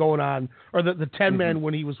 6-man was going on, or the 10-man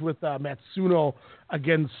when he was with Matsuno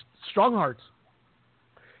against Strong Hearts.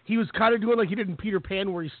 He was kind of doing like he did in Peter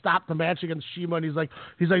Pan, where he stopped the match against Shima, and he's like,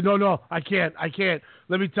 no, I can't.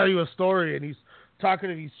 Let me tell you a story, and he's talking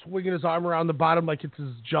and he's swinging his arm around the bottom like it's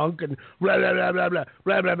his junk and blah blah blah blah blah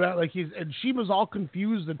blah blah blah. Like and Shima's all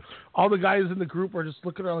confused, and all the guys in the group are just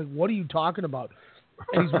looking at him like, what are you talking about?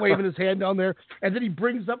 And he's waving his hand down there, and then he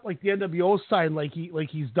brings up like the NWO sign, like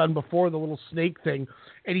he's done before, the little snake thing,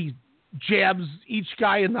 and he jabs each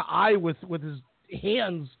guy in the eye with his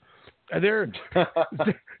hands. And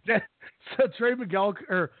so Trey Miguel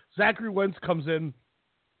or Zachary Wentz comes in,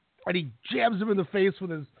 and he jabs him in the face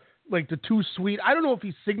with his the too sweet. I don't know if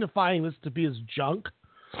he's signifying this to be his junk.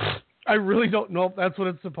 I really don't know if that's what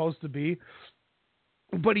it's supposed to be.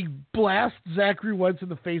 But he blasts Zachary Wentz in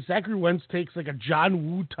the face. Zachary Wentz takes like a John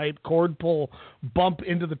Woo type cord pull bump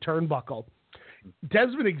into the turnbuckle.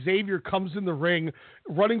 Desmond Xavier comes in the ring,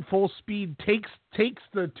 running full speed, takes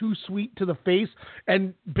the too sweet to the face,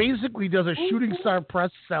 and basically does a shooting star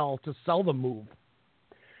press sell to sell the move.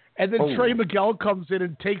 And then Trey Miguel comes in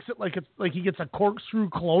and takes it like he gets a corkscrew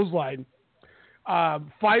clothesline.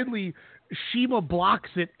 Finally, Shima blocks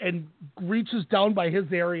it and reaches down by his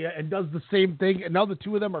area and does the same thing. And now the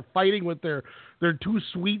two of them are fighting with their too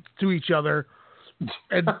sweets to each other,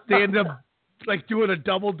 and they end up doing a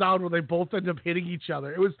double down where they both end up hitting each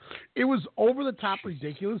other. It was over the top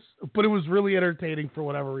ridiculous, but it was really entertaining for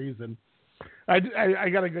whatever reason. I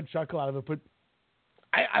got a good chuckle out of it, but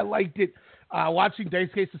I liked it. Watching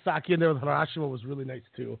Daisuke Sasaki in there with Harashima was really nice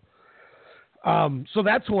too. So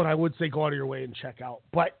that's one I would say go out of your way and check out.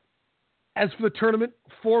 But as for the tournament,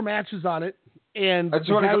 4 matches on it. And I just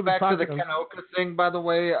want to go back to the Ken Oka thing, by the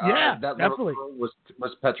way. Yeah, that definitely. little girl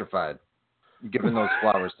was petrified, giving those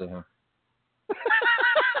flowers to him.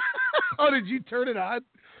 Oh, did you turn it on?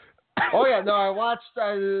 Oh yeah, no, I watched.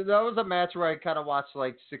 That was a match where I kind of watched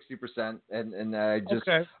like 60%, and I just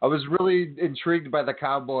I was really intrigued by the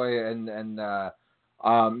cowboy, and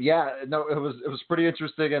yeah, no, it was pretty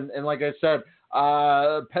interesting, and like I said,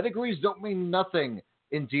 pedigrees don't mean nothing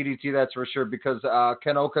in DDT, that's for sure, because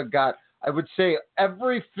Ken Oka got, I would say,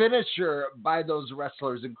 every finisher by those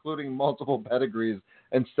wrestlers, including multiple pedigrees,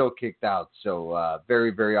 and still kicked out. So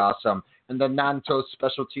very, very awesome. And the Nanto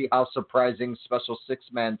Specialty House surprising special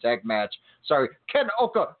 6-man tag match. Sorry, Ken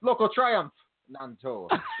Oka, Local Triumph. Nanto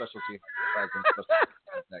Specialty House surprising special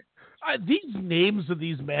 6-man tag. These names of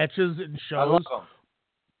these matches and shows, I love them.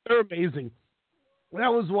 They're amazing.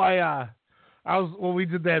 That was why when we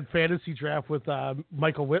did that fantasy draft with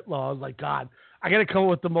Michael Whitlaw, I was like, God, I got to come up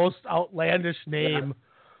with the most outlandish name.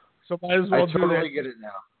 Yeah. So might as well do that. I totally get it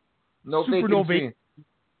now. No vacancy.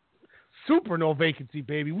 Super no vacancy,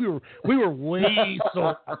 baby. We were way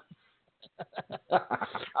so.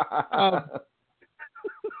 God,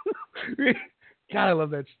 I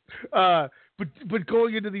love that. But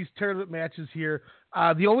going into these tournament matches here,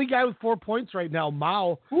 the only guy with 4 points right now,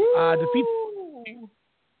 Mao, defeats.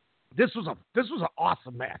 This was an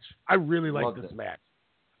awesome match. I really liked this match.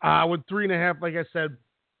 With 3.5, like I said,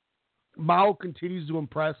 Mao continues to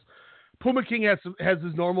impress. Puma King has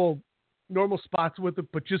his normal spots with it,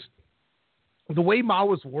 but just the way Mao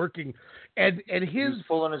was working and his he's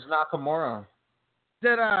pulling his Nakamura.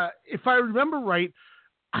 That if I remember right,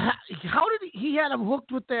 how did he had him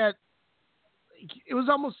hooked with that? It was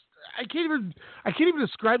almost I can't even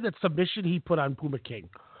describe that submission he put on Puma King.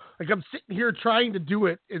 Like I'm sitting here trying to do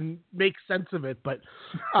it and make sense of it, but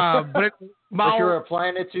Mao. Like you're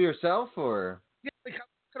applying it to yourself, or yeah, like I'm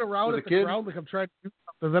looking around at the crowd like I'm trying to do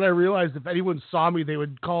something. Then I realized if anyone saw me, they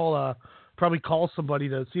would probably call somebody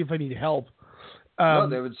to see if I need help. No,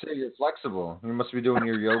 they would say you're flexible. You must be doing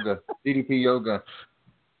your yoga, DDP yoga.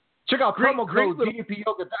 Check out promo code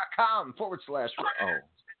DDPyoga.com / Oh,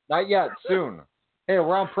 not yet. Soon. Hey,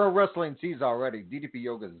 we're on Pro Wrestling Tees already. DDP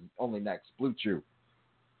Yoga is only next. Blue Chew.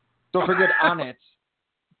 Don't forget On It.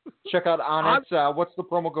 Check out On It. What's the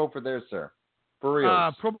promo code for there, sir? For real.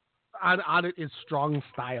 On It is Strong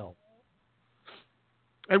Style.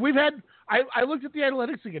 And we've had. I looked at the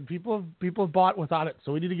analytics again. People have bought with On It,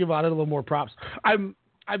 so we need to give On It a little more props. I'm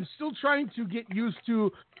still trying to get used to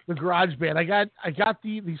the GarageBand. I got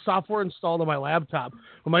the software installed on my laptop.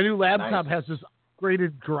 But my new laptop has this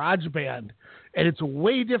upgraded GarageBand, and it's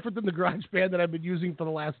way different than the GarageBand that I've been using for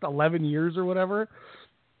the last 11 years or whatever.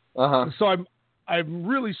 So I'm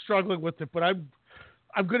really struggling with it, but I'm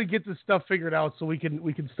going to get this stuff figured out so we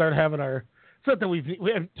can start having our. It's not that we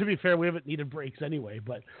have, to be fair, we haven't needed breaks anyway,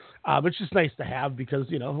 but it's just nice to have because,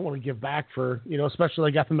 I want to give back for,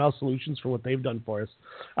 especially like FML Solutions for what they've done for us.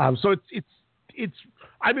 So it's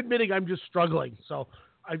I'm admitting I'm just struggling. So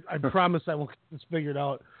I promise I will get this figured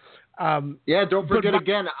out. Yeah, don't forget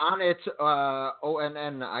again, On It,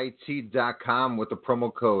 ONNIT.com with the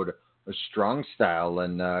promo code Strong Style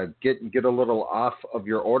and get a little off of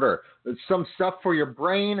your order. Some stuff for your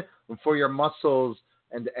brain, for your muscles,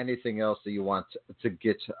 and anything else that you want to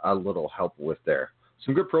get a little help with there.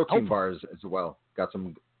 Some good protein bars as well. Got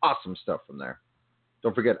some awesome stuff from there.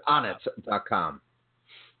 Don't forget onit.com.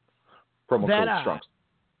 Promo code Strong.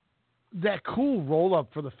 That cool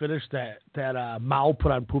roll-up for the finish that Mao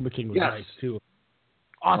put on Puma King was nice, too.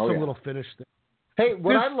 Awesome little finish there. Hey,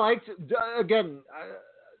 what I liked, again,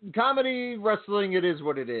 comedy, wrestling, it is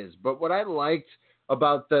what it is. But what I liked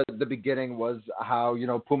about the beginning was how,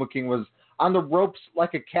 Puma King was on the ropes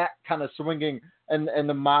like a cat kind of swinging and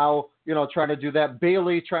the Mao, trying to do that.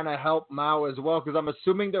 Bailey trying to help Mao as well because I'm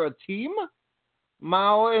assuming they're a team,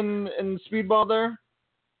 Mao and Speedball there?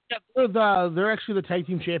 Yeah, they're actually the tag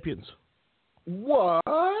team champions. What?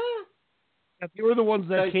 Yeah, they were the ones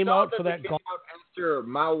that came out for that. After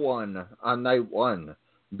Mao won on night one,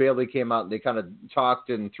 Bailey came out and they kind of talked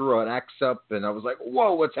and threw an X up, and I was like,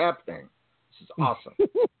 "Whoa, what's happening? This is awesome."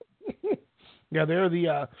 Yeah, they are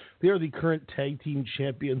the current tag team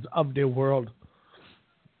champions of the world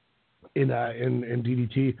in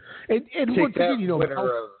DDT. And once again, winner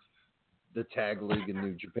of the tag league in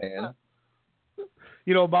New Japan.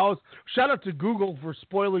 Mao's, shout out to Google for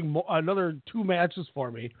spoiling another 2 matches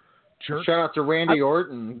for me. Jerk. Shout out to Randy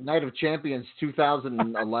Orton, Night of Champions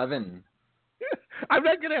 2011. I'm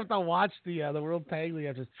not gonna have to watch the World Tag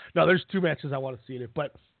League. No, there's 2 matches I want to see in it,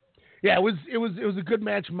 but Yeah, it was a good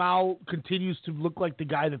match. Mao continues to look like the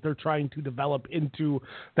guy that they're trying to develop into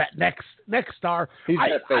that next star.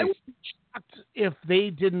 I would be shocked if they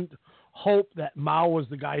didn't hope that Mao was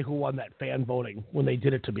the guy who won that fan voting when they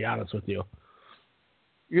did it, to be honest with you.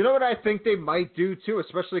 You know what I think they might do too,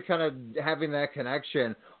 especially kind of having that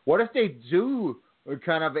connection. What if they do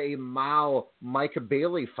kind of a Mao Micah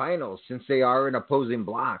Bailey final, since they are in opposing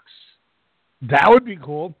blocks? That would be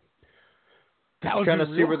cool. That would kind of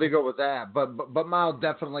see where they go with that. But Mao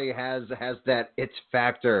definitely has that it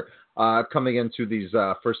factor coming into these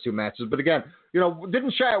first two matches. But again,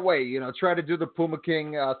 didn't shy away. Try to do the Puma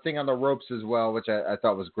King thing on the ropes as well, which I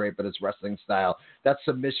thought was great. But his wrestling style, that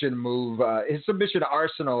submission move, his submission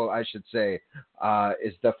arsenal, I should say,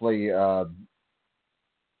 is definitely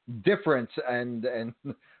different and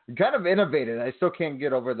kind of innovative. I still can't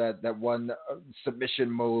get over that one submission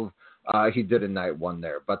move he did in night one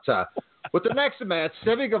there. But with the next match,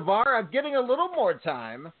 Sammy Guevara getting a little more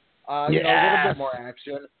time, a little bit more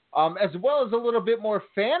action, as well as a little bit more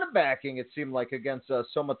fan backing, it seemed like, against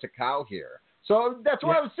Soma Takao here. So that's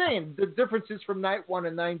what I was saying. The differences from night one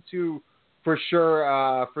and night two, for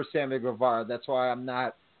sure, for Sammy Guevara. That's why I'm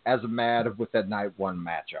not as mad with that night one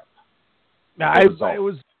matchup. I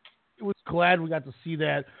was glad we got to see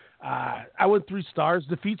that. I went 3 stars.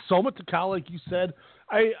 Defeat Soma Takao, like you said.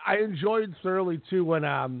 I enjoyed thoroughly too when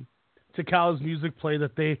Takao's music played,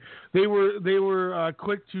 that they were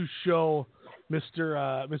quick to show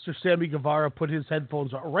Mr. Sammy Guevara put his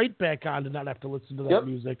headphones right back on to not have to listen to that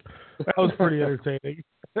music. That was pretty entertaining.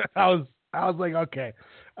 I was like, okay,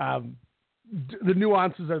 the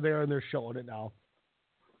nuances are there and they're showing it now.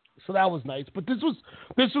 So that was nice. But this was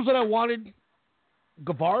what I wanted.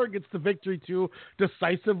 Guevara gets the victory too,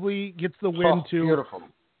 decisively gets the win too. Beautiful.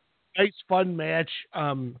 Nice, fun match.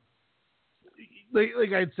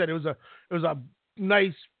 Like I had said, it was a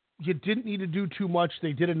nice. You didn't need to do too much.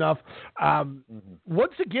 They did enough.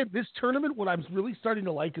 Once again, this tournament, what I'm really starting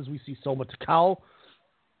to like is we see Soma Takao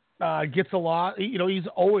gets a lot. He's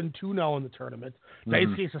 0-2 now in the tournament.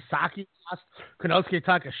 Daisuke Sasaki lost. Konosuke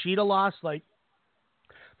Takashita lost. Like,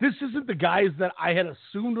 this isn't the guys that I had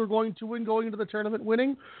assumed were going to win going into the tournament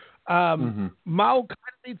winning. Mao kind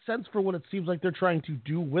of made sense for what it seems like they're trying to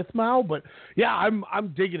do with Mao, but yeah,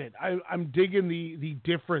 I'm digging it. I'm digging the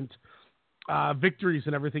different victories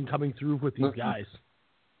and everything coming through with these guys.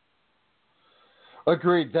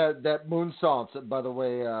 Agreed. That moonsault, by the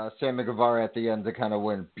way, Sammy Guevara at the end to kind of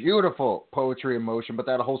win. Beautiful poetry in motion, but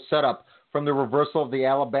that whole setup from the reversal of the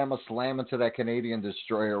Alabama Slam into that Canadian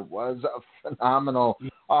Destroyer was phenomenal.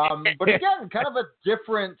 But again, kind of a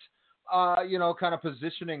different, kind of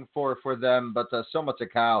positioning for them. But Soma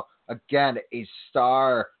Takao, again, a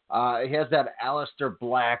star. He has that Aleister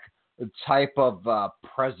Black type of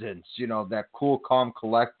presence, that cool, calm,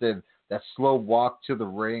 collective, that slow walk to the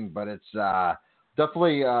ring. But it's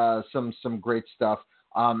definitely some great stuff.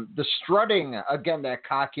 The strutting, again, that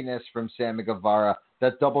cockiness from Sammy Guevara,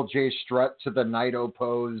 that double J strut to the Naito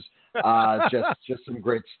pose, just some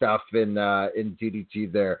great stuff in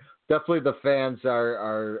DDT there. Definitely the fans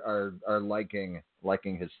are liking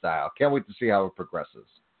his style. Can't wait to see how it progresses.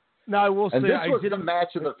 Now I will say, this was the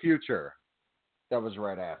match of the future that was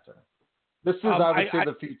right after. This is, I would say,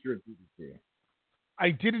 the future of DDT. I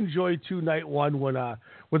did enjoy night one when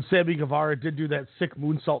Sammy Guevara did do that sick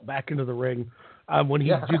moonsault back into the ring. When he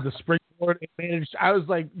did the springboard and managed, I was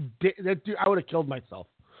like, that dude, I would have killed myself.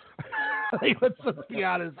 Let's be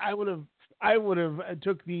honest. I would have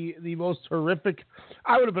took the most horrific.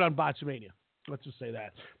 I would have been on Botchamania. Let's just say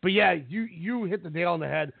that. But yeah, you hit the nail on the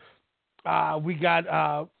head. We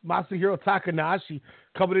got Masahiro Takanashi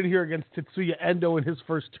coming in here against Tetsuya Endo in his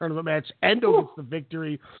first tournament match. Endo gets the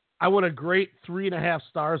victory. I want a great 3.5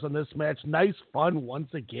 stars on this match. Nice fun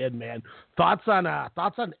once again, man. Thoughts on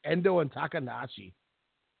Endo and Takanashi?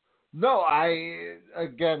 No,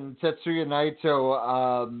 again, Tetsuya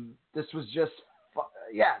Naito. This was just,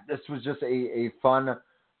 a fun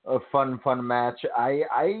match.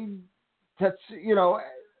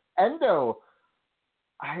 Endo.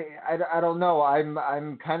 I don't know.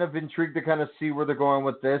 I'm kind of intrigued to kind of see where they're going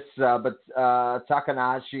with this. But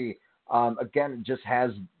Takanashi, again, just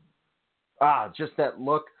has just that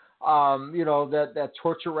look. That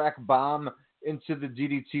torture rack bomb into the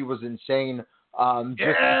DDT was insane.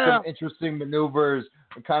 Just some interesting maneuvers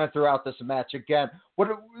kind of throughout this match. Again,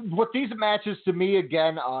 what these matches to me,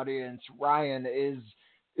 again, audience, Ryan, is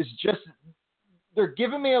just, they're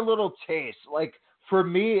giving me a little taste. Like, for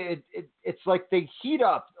me, it's like they heat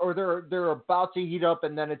up, or they're about to heat up,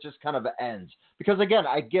 and then it just kind of ends. Because again,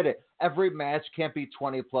 I get it. Every match can't be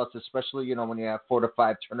 20 plus, especially when you have 4 to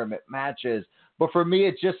 5 tournament matches. But for me,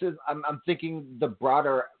 it just is. I'm thinking the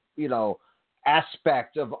broader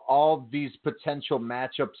aspect of all these potential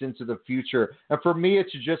matchups into the future. And for me,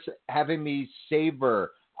 it's just having me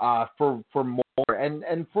savor for more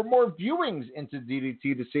and for more viewings into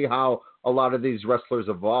DDT to see how a lot of these wrestlers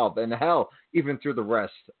evolve, and hell, even through the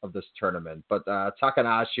rest of this tournament. But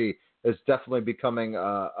Takanashi is definitely becoming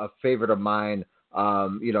a favorite of mine.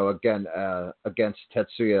 Again against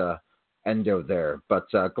Tetsuya Endo there, but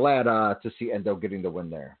glad to see Endo getting the win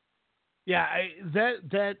there. Yeah,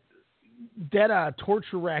 that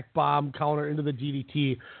torture rack bomb counter into the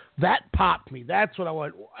DDT, that popped me. That's what I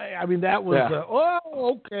want. I mean, that was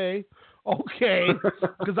okay,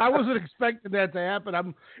 because I wasn't expecting that to happen.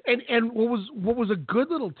 And what was a good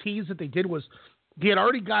little tease that they did was he had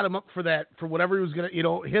already got him up for whatever he was gonna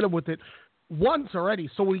hit him with it once already.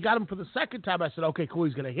 So when he got him for the second time, I said, okay, cool,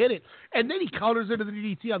 he's gonna hit it, and then he counters into the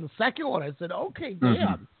DDT on the second one. I said, okay,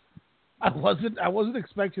 damn. Mm-hmm. I wasn't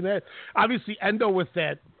expecting that. Obviously, Endo with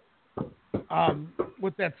that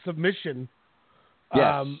submission.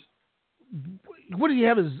 Yes. What did he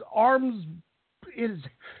have? His arms.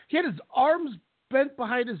 He had his arms bent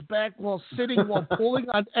behind his back while pulling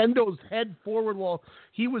on Endo's head forward while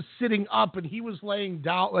he was sitting up and he was laying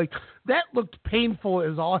down. Like, that looked painful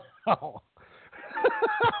as all hell.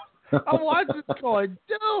 I'm watching it going,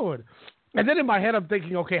 dude. And then in my head, I'm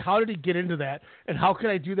thinking, okay, how did he get into that? And how can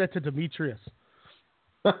I do that to Demetrius?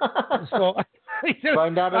 So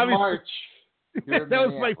find out in March. That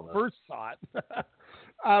was my first thought.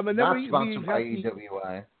 And then not we sponsored by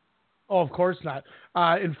EWI. Oh, of course not.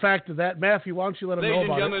 In fact, Matthew, why don't you let them know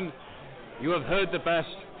about it? Ladies and gentlemen, you have heard the best.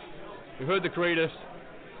 You've heard the greatest.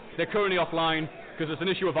 They're currently offline because it's an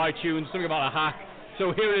issue of iTunes, something about a hack.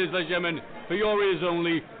 So here it is, ladies and gentlemen, for your ears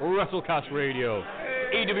only, WrestleCast Radio.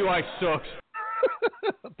 EWI sucks.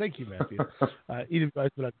 Thank you, Matthew.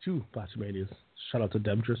 EWI's been on 2 Botchamanias. Shout out to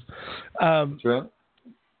Demetrius. Sure.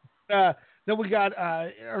 Then we got,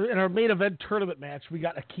 in our main event tournament match, we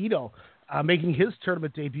got Akito making his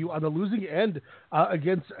tournament debut on the losing end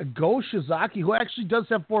against Go Shizaki, who actually does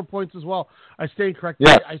have 4 points as well. I stand corrected.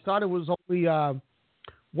 Yes. I thought it was only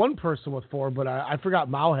one person with 4, but I forgot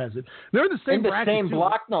Mao has it. They're in the same bracket, same too.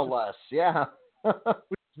 block, no less. Yeah.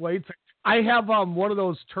 Wait, I have one of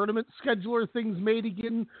those tournament scheduler things made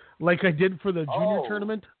again, like I did for the junior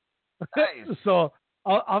tournament. Nice. So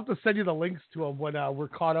I'll have to send you the links to them when we're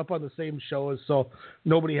caught up on the same shows, so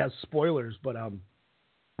nobody has spoilers. But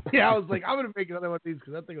yeah, I was like, I'm gonna make another one of these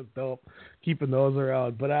because that thing was dope. Keeping those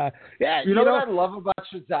around, but yeah, you know what I love about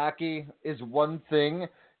Shizaki is one thing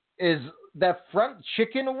is that front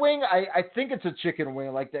chicken wing. I think it's a chicken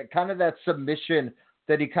wing, like that kind of that submission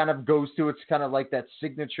that he kind of goes to. It's kind of like that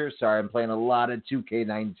signature. Sorry, I'm playing a lot of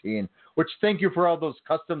 2K19, which thank you for all those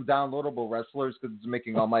custom downloadable wrestlers because it's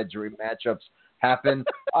making all my dream matchups happen.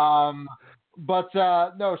 But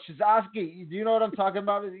no, Shizaki, do you know what I'm talking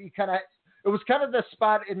about? It was kind of the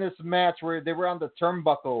spot in this match where they were on the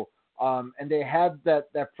turnbuckle, and they had that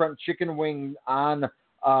front chicken wing on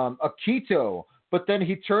Akito, but then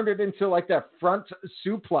he turned it into like that front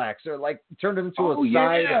suplex, or like turned it into a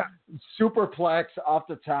side superplex off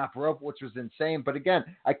the top rope, which was insane. But again,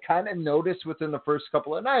 I kind of noticed within the first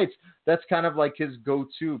couple of nights, that's kind of like his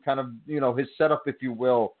go-to, kind of, his setup, if you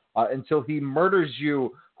will, until he murders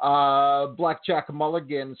you, Blackjack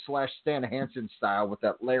Mulligan / Stan Hansen style with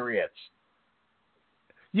that lariat.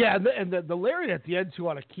 Yeah, and the lariat at the end too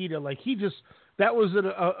on Akita, like that was an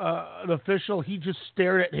official. He just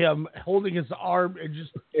stared at him, holding his arm, and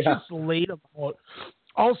just laid him out.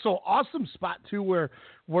 Also, awesome spot too, where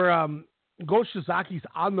Go Shizaki's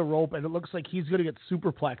on the rope, and it looks like he's going to get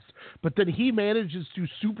superplexed, but then he manages to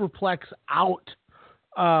superplex out.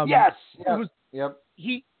 Yes. Yep.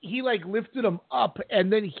 He like lifted him up,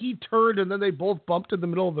 and then he turned, and then they both bumped in the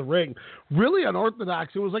middle of the ring. Really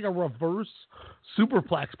unorthodox. It was like a reverse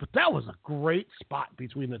superplex, but that was a great spot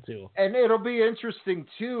between the two. And it'll be interesting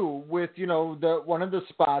too with the one of the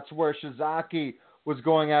spots where Shizaki was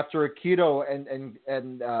going after Akito, and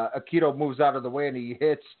Akito moves out of the way, and he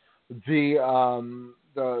hits the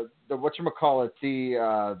whatchamacallit, he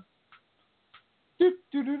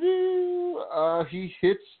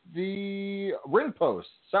hits the ring post.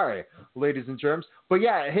 Sorry, ladies and germs. But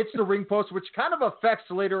yeah, it hits the ring post, which kind of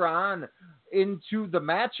affects later on into the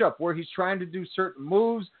matchup where he's trying to do certain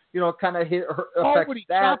moves. Kind of affects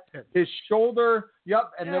that. His shoulder.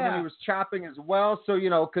 Yep. And then when he was chopping as well. So,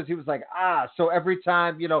 because he was like, so every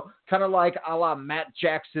time, kind of like a la Matt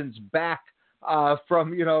Jackson's back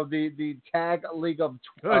from the tag league of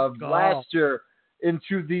last year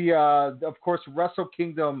into the of course Wrestle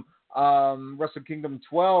Kingdom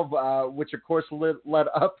 12, which of course led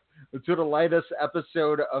up to the latest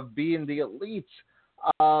episode of Being the Elite.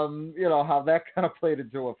 How that kind of played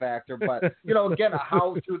into a factor, but again,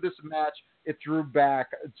 how through this match it threw back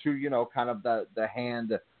to kind of the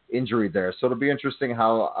hand injury there. So it'll be interesting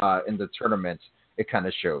how in the tournament it kind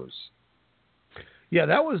of shows. Yeah,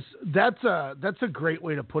 that's a great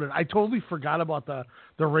way to put it. I totally forgot about the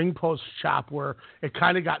ring post chop where it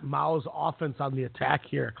kind of got Mao's offense on the attack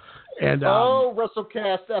here. And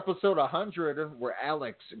WrestleCast episode 100 where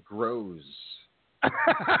Alex grows.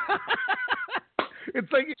 It's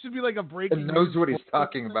like it should be like a breaking. And knows what he's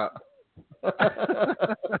talking about.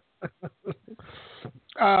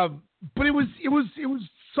 But it was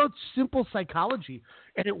such simple psychology,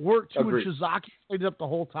 and it worked too. Agreed. And Shizaki played it up the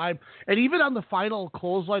whole time, and even on the final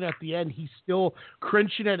clothesline at the end, he's still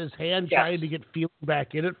clenching at his hand, trying to get feeling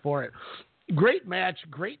back in it for it. Great match,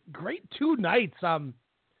 great 2 nights. Kind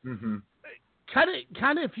of.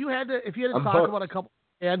 If you had to talk about a couple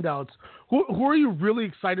standouts, who are you really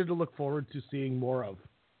excited to look forward to seeing more of?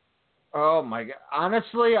 Oh my God!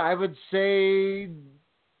 Honestly, I would say,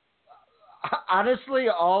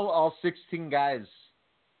 all 16 guys.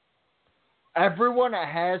 Everyone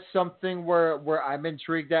has something where I'm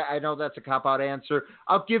intrigued at. I know that's a cop-out answer.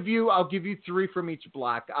 I'll give you 3 from each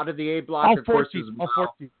block. Out of the A block, of course, is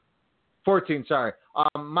Mao. 14, sorry.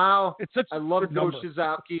 Mao, I love Go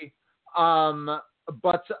Shizaki.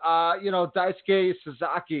 But Daisuke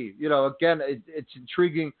Sasaki, again, it's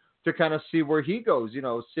intriguing to kind of see where he goes,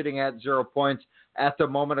 sitting at 0 points at the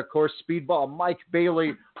moment. Of course, Speedball, Mike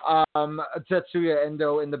Bailey, Tetsuya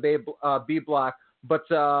Endo in the B block, but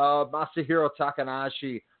Masahiro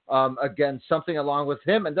Takanashi, again, something along with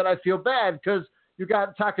him. And then I feel bad because you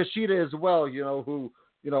got Takashita as well, who,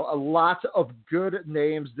 a lot of good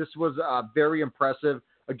names. This was very impressive.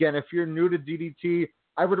 Again, if you're new to DDT,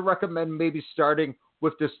 I would recommend maybe starting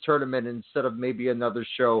with this tournament instead of maybe another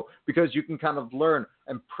show, because you can kind of learn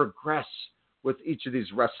and progress with each of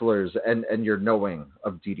these wrestlers and your knowing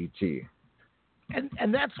of DDT.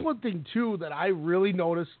 And that's one thing, too, that I really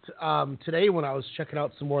noticed today when I was checking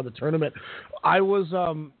out some more of the tournament. I was,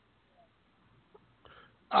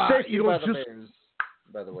 by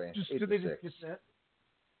the way. Did they just get that?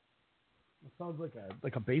 It sounds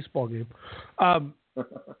like a baseball game.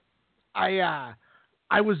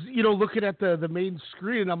 I was, looking at the main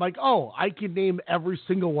screen, and I'm like, oh, I can name every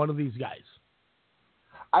single one of these guys.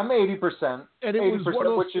 I'm 80%. And it 80%,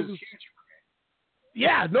 was which is huge.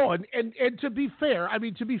 Yeah, no, and to be fair,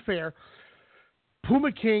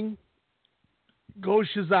 Puma King, Go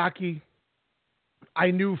Shizaki,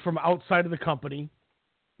 I knew from outside of the company.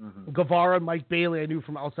 Mm-hmm. Guevara and Mike Bailey, I knew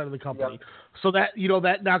from outside of the company. Yep. So that,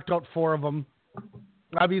 that knocked out 4 of them.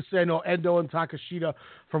 Obviously, I know Endo and Takashita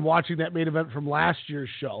from watching that main event from last year's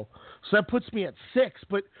show. So that puts me at 6.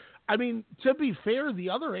 But, to be fair, the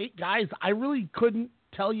other 8 guys, I really couldn't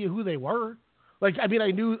tell you who they were. I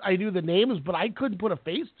knew the names, but I couldn't put a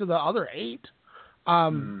face to the other 8.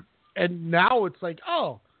 And now it's like,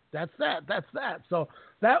 oh, that's that. So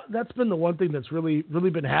that's been the one thing that's really, really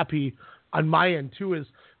been happy on my end, too, is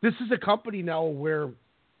this is a company now where,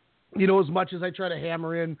 as much as I try to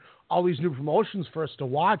hammer in all these new promotions for us to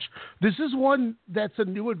watch, this is one that's a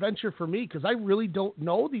new adventure for me because I really don't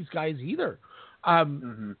know these guys either.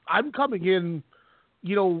 I'm coming in,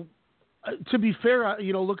 to be fair,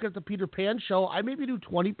 look at the Peter Pan show. I maybe do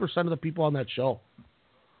 20% of the people on that show.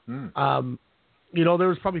 There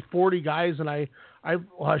was probably 40 guys, and I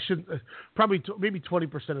shouldn't probably maybe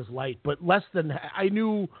 20% is light, but less than I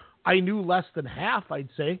knew less than half, I'd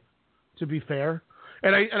say, to be fair.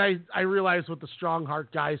 And I realized with the strong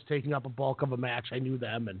heart guys taking up a bulk of a match, I knew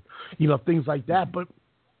them and things like that. But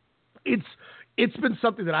it's been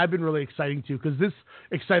something that I've been really excited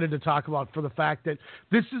to talk about for the fact that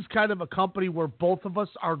this is kind of a company where both of us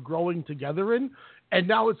are growing together in, and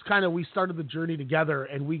now it's kind of we started the journey together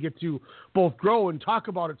and we get to both grow and talk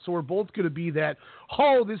about it. So we're both going to be that,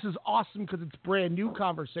 oh, this is awesome because it's brand new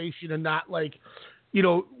conversation and not like,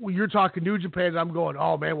 when you're talking New Japan and I'm going,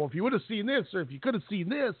 oh man, well, if you would have seen this or if you could have seen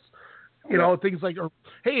this, things like, or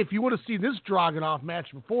hey, if you would have seen this Dragunov match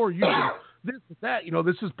before, you could this and that.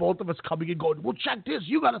 This is both of us coming and going, well, check this.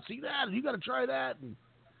 You got to see that and you got to try that. And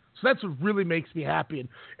so that's what really makes me happy. And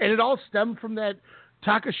it all stemmed from that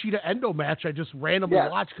Takashita Endo match I just randomly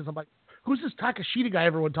watched because I'm like, who's this Takashita guy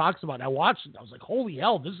everyone talks about? And I watched it. I was like, holy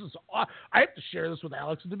hell, this is I have to share this with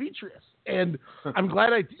Alex and Demetrius. And I'm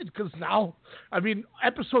glad I did, because now, I mean,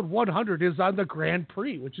 episode 100 is on the Grand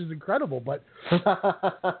Prix, which is incredible. But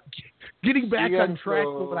getting back on track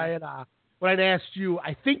to what I'd asked you,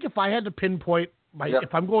 I think if I had to pinpoint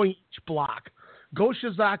if I'm going each block, Go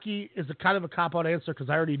Shiozaki is a kind of a cop-out answer because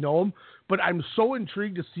I already know him, but I'm so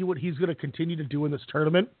intrigued to see what he's going to continue to do in this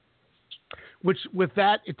tournament, which with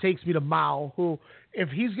that, it takes me to Mao, who, if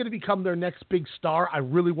he's going to become their next big star, I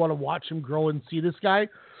really want to watch him grow and see this guy.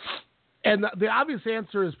 And the obvious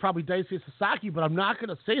answer is probably Daisuke Sasaki, but I'm not going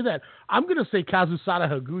to say that. I'm going to say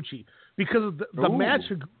Kazusada Higuchi, because of the match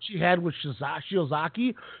Higuchi had with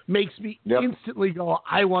Shiozaki makes me instantly go,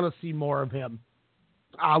 I want to see more of him.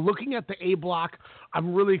 Looking at the A block,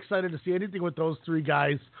 I'm really excited to see anything with those three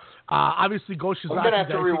guys. Obviously, Go Shiozaki. I'm going to have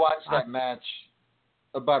to rewatch that match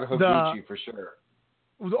about Higuchi for sure.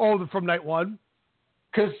 From night one?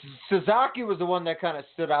 Because Sasaki was the one that kind of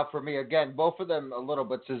stood out for me. Again, both of them a little,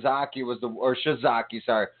 but Shiozaki was the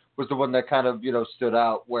one that kind of, stood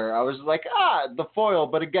out, where I was like, the foil.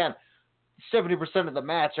 But again, 70% of the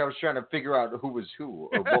match, I was trying to figure out who was who,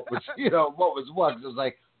 or what was, what was what. It was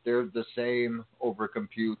like, they're the same, over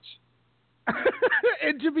compute.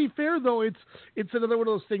 And to be fair, though, it's another one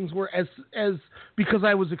of those things where as because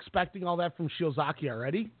I was expecting all that from Shiozaki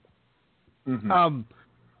already,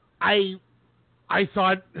 I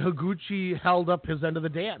thought Higuchi held up his end of the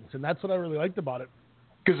dance, and that's what I really liked about it.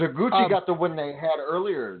 Because Higuchi got the win they had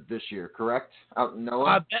earlier this year, correct? Out in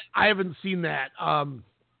Noah? I haven't seen that. I'm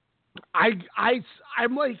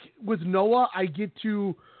like, with Noah,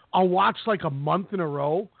 I'll watch like a month in a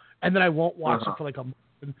row, and then I won't watch it for like a month.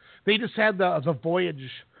 And they just had the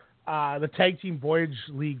Voyage, the Tag Team Voyage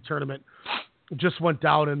League tournament just went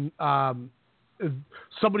down, and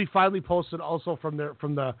somebody finally posted also from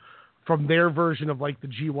their version of like the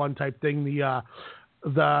G1 type thing, the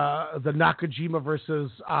Nakajima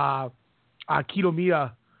versus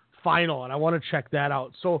Kiyomiya final, and I want to check that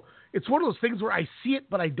out. So it's one of those things where I see it,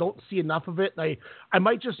 but I don't see enough of it. And I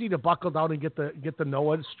might just need to buckle down and get the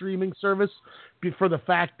Noah streaming service for the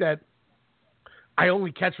fact that I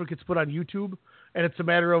only catch what gets put on YouTube, and it's a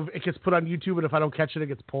matter of it gets put on YouTube, and if I don't catch it, it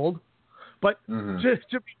gets pulled. But to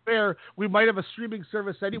be fair, we might have a streaming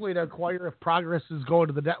service anyway to acquire if Progress is going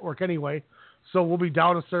to the network anyway. So we'll be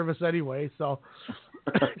down a service anyway. So,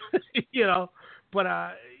 but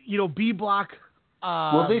B block.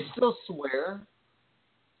 Will they still swear?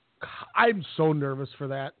 I'm so nervous for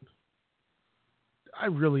that. I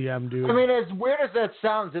really am, dude. I mean, as weird as that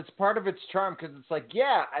sounds, it's part of its charm, because it's like,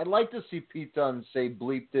 yeah, I'd like to see Pete Dunne say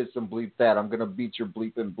bleep this and bleep that. I'm going to beat your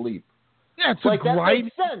bleep and bleep. Yeah, it's like, that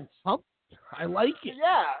makes sense. I like it.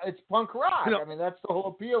 Yeah, it's punk rock. I mean, that's the whole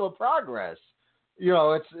appeal of Progress.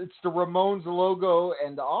 It's the Ramones logo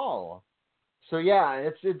and all. So, yeah,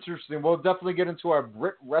 it's interesting. We'll definitely get into our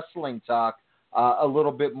Brit wrestling talk a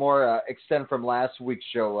little bit more, extend from last week's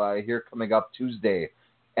show here coming up Tuesday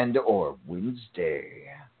or Wednesday.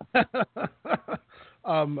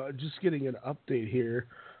 Just getting an update here.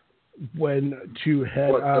 When to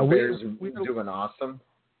head... the Bears doing awesome?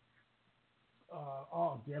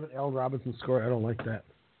 Damn it, Al Robinson score. I don't like that.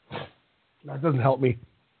 That doesn't help me.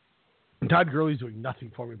 Todd Gurley's doing nothing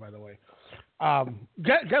for me, by the way.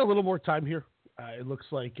 Got a little more time here. It looks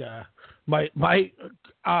like my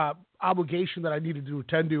obligation that I needed to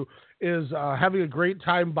attend to is having a great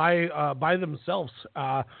time by themselves,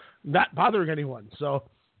 not bothering anyone. So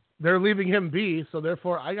they're leaving him be. So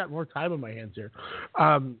therefore, I got more time on my hands here.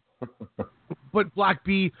 But Block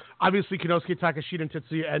B, obviously Konosuke Takashita and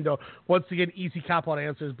Tetsuya Endo. Once again, easy cop-out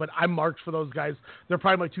answers, but I'm marked for those guys. They're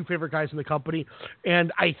probably my two favorite guys in the company.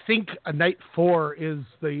 And I think a night 4 is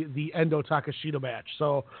the Endo Takashita match.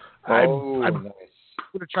 So I'm nice.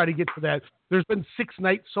 going to try to get to that. There's been 6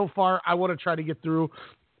 nights so far. I want to try to get through.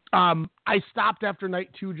 I stopped after night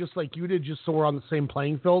 2 just like you did, just so we're on the same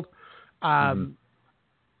playing field.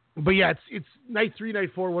 But yeah, it's night 3, night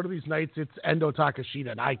 4. One of these nights, it's Endo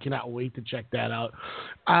Takashita, and I cannot wait to check that out.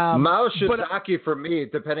 Mao Shiozaki for me,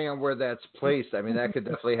 depending on where that's placed, I mean, that could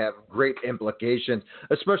definitely have great implications,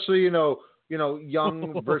 especially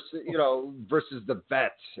young versus the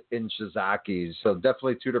vet in Shiozaki. So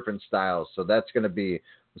definitely 2 different styles. So that's going to be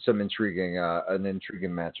an intriguing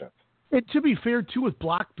matchup. And to be fair, too, with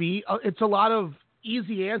Block B, it's a lot of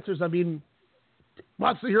easy answers. I mean,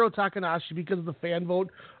 Matsuhiro Takanashi, because of the fan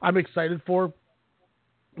vote, I'm excited for.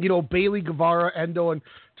 Bailey, Guevara, Endo, and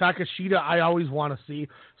Takashita, I always want to see.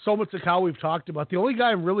 Soma Takao, we've talked about. The only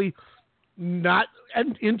guy I'm really not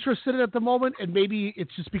interested in at the moment, and maybe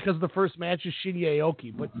it's just because the first match is Shinya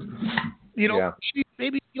Aoki, but, Shinya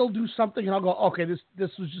maybe he'll do something, and I'll go, okay, this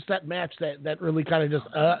was just that match that really kind of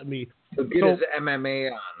just me. He'll get his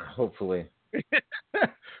MMA on, hopefully.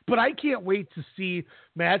 But I can't wait to see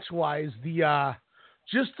match-wise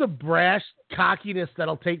just the brash cockiness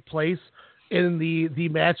that'll take place in the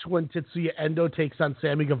match when Tetsuya Endo takes on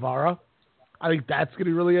Sammy Guevara. I think that's going to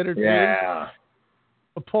be really entertaining. Yeah.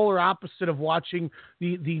 The polar opposite of watching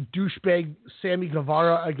the douchebag Sammy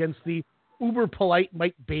Guevara against the uber polite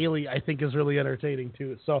Mike Bailey, I think is really entertaining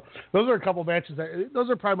too. So those are a couple matches. Those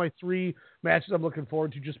are probably my 3 matches I'm looking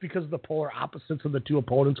forward to just because of the polar opposites of the 2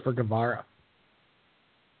 opponents for Guevara.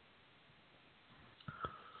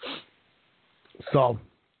 So,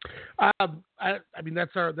 I mean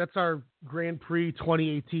that's our Grand Prix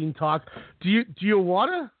 2018 talk. Do you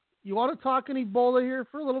wanna talk any Bola here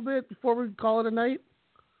for a little bit before we call it a night?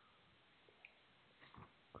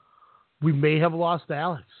 We may have lost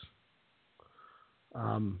Alex.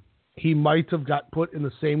 He might have got put in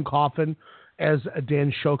the same coffin as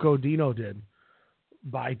Dan Dino did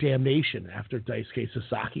by Damnation after Daisuke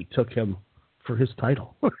Sasaki took him for his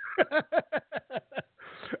title.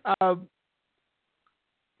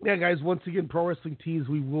 Yeah, guys, once again, Pro Wrestling Tees,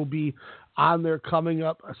 we will be on there coming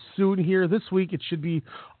up soon here. This week, it should be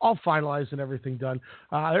all finalized and everything done.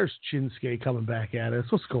 There's Shinsuke coming back at us.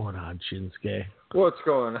 What's going on, Shinsuke? What's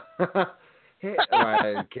going on? Hey,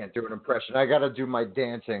 I can't do an impression. I got to do my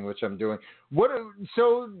dancing, which I'm doing.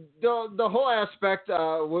 So the whole aspect,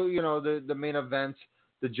 the main event,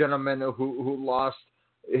 the gentleman who lost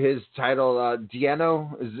his title,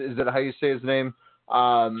 Diano, is that how you say his name?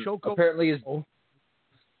 Shoko. Apparently is.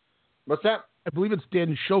 What's that? I believe it's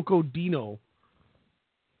Dan Dino.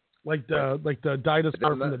 Like the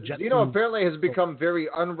dinosaur from the Jet. Dino apparently has become very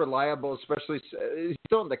unreliable, especially he's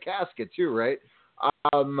still in the casket too, right?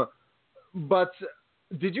 But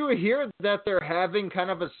did you hear that they're having kind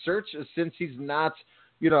of a search since he's not,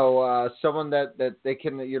 someone that they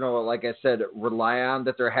can, like I said, rely on,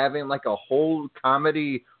 that they're having like a whole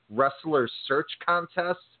comedy wrestler search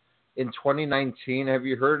contest in 2019. Have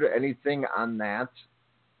you heard anything on that?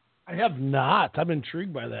 I have not. I'm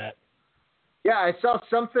intrigued by that. Yeah, I saw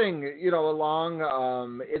something, along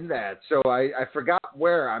in that. So I forgot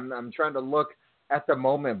where. I'm trying to look at the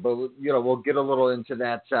moment, but we'll get a little into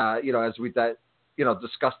that, as we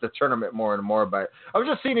discuss the tournament more and more. But I was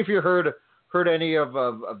just seeing if you heard any of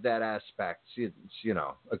that aspect.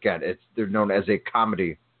 Again, they're known as a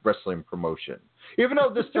comedy wrestling promotion, even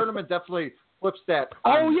though this tournament definitely flips that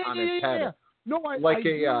on its head. Yeah. No,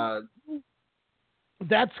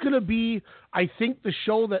 that's going to be, I think, the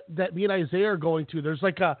show that me and Isaiah are going to. There's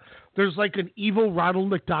like an evil Ronald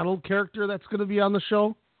McDonald character that's going to be on the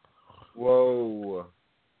show. Whoa.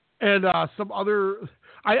 And some other,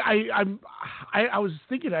 I was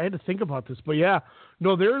thinking, I had to think about this, but yeah,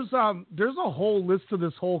 no, there's a whole list of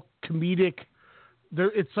this whole comedic.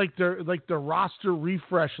 It's like the roster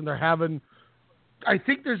refresh, and they're having. I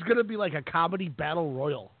think there's going to be like a comedy battle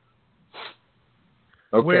royal.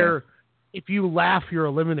 Okay. Where if you laugh, you're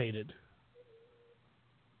eliminated.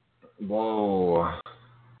 Whoa.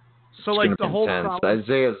 So like the whole crowd,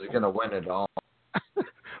 Isaiah's going to win it all.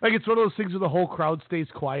 Like it's one of those things where the whole crowd stays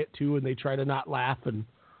quiet too, and they try to not laugh. And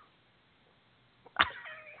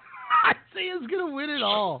Isaiah's going to win it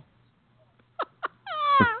all.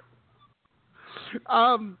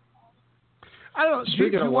 I don't know.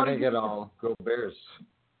 Speaking of winning it all, go Bears.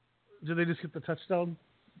 Did they just get the touchdown?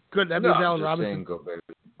 Good. That means Allen Robinson. Saying go Bears.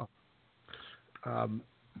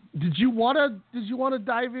 Did you want to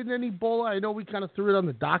dive in any Bola? I know we kind of threw it on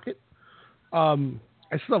the docket. I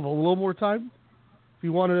still have a little more time. If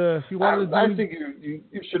you wanted to, I think you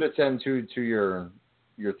should attend to your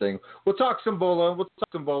thing. We'll talk some Bola.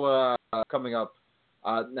 Coming up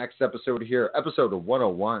next episode here, episode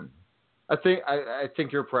 101. I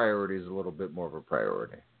think your priority is a little bit more of a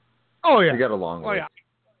priority. Oh yeah, you got a long way. Oh yeah,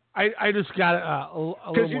 I just got a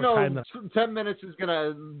little more time. 10 minutes is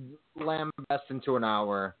gonna lambast into an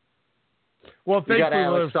hour. Well, we got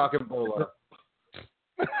Alex talking Bola.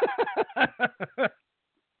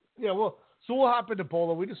 Yeah, well, so we'll hop into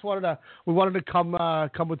Bola. We wanted to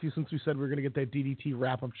come with you since we said we were going to get that DDT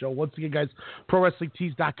wrap-up show. Once again, guys,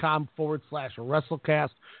 ProWrestlingTees.com/WrestleCast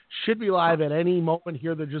should be live at any moment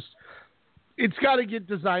here. It's got to get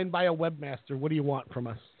designed by a webmaster. What do you want from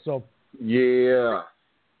us? So yeah,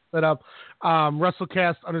 set up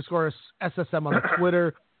WrestleCast_SSM on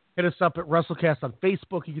Twitter. Hit us up at WrestleCast on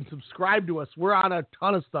Facebook. You can subscribe to us. We're on a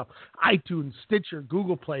ton of stuff. iTunes, Stitcher,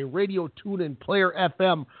 Google Play, Radio TuneIn, Player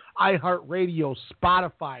FM, iHeartRadio,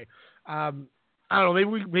 Spotify. I don't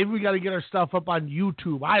know. Maybe we got to get our stuff up on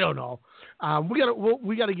YouTube. I don't know. We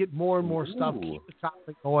got to get more and more stuff. Keep the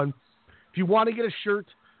topic going. If you want to get a shirt,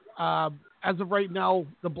 as of right now,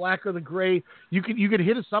 the black or the gray, you can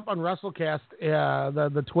hit us up on WrestleCast,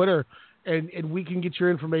 the Twitter, and we can get your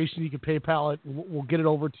information. You can PayPal it. We'll get it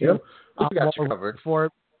over to you. We got you covered for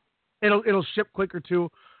it. It'll ship quicker too.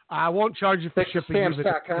 I won't charge you for shipping.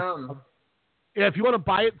 Stamps.com. Yeah, if you want to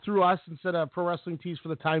buy it through us instead of Pro Wrestling Tees for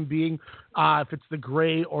the time being, if it's the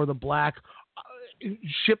gray or the black,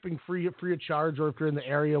 shipping free of charge, or if you're in the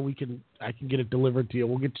area, I can get it delivered to you.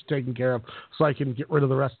 We'll get you taken care of, so I can get rid of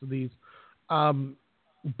the rest of these.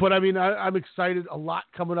 But I mean, I'm excited. A lot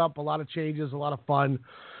coming up, a lot of changes, a lot of fun.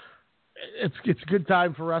 It's a good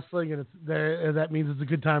time for wrestling, and that means it's a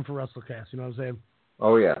good time for WrestleCast. You know what I'm saying?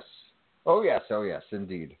 Oh yes,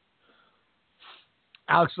 indeed.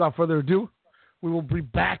 Alex, without further ado, we will be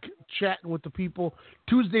back chatting with the people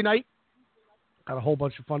Tuesday night. Got a whole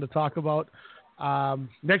bunch of fun to talk about.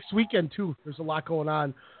 Next weekend, too, there's a lot going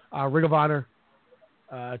on. Ring of Honor,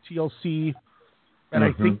 TLC, and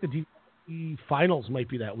I think the DVC finals might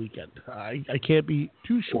be that weekend. I can't be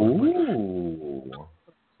too sure. Ooh.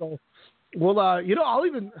 So, well, I'll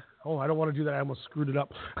even... Oh, I don't want to do that. I almost screwed it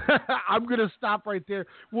up. I'm going to stop right there.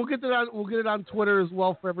 We'll get it on Twitter as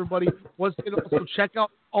well for everybody. Also check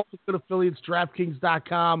out all the good affiliates,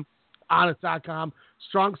 DraftKings.com, Honest.com.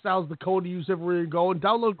 Strong Style's the code to use everywhere you go. And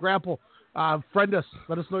download Grapple. Friend us.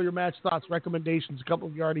 Let us know your match thoughts, recommendations. A couple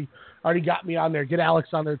of you already got me on there. Get Alex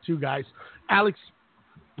on there too, guys. Alex,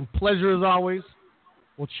 pleasure as always.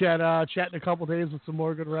 We'll chat in a couple days with some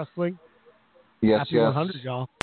more good wrestling. Yes, Happy 100, y'all.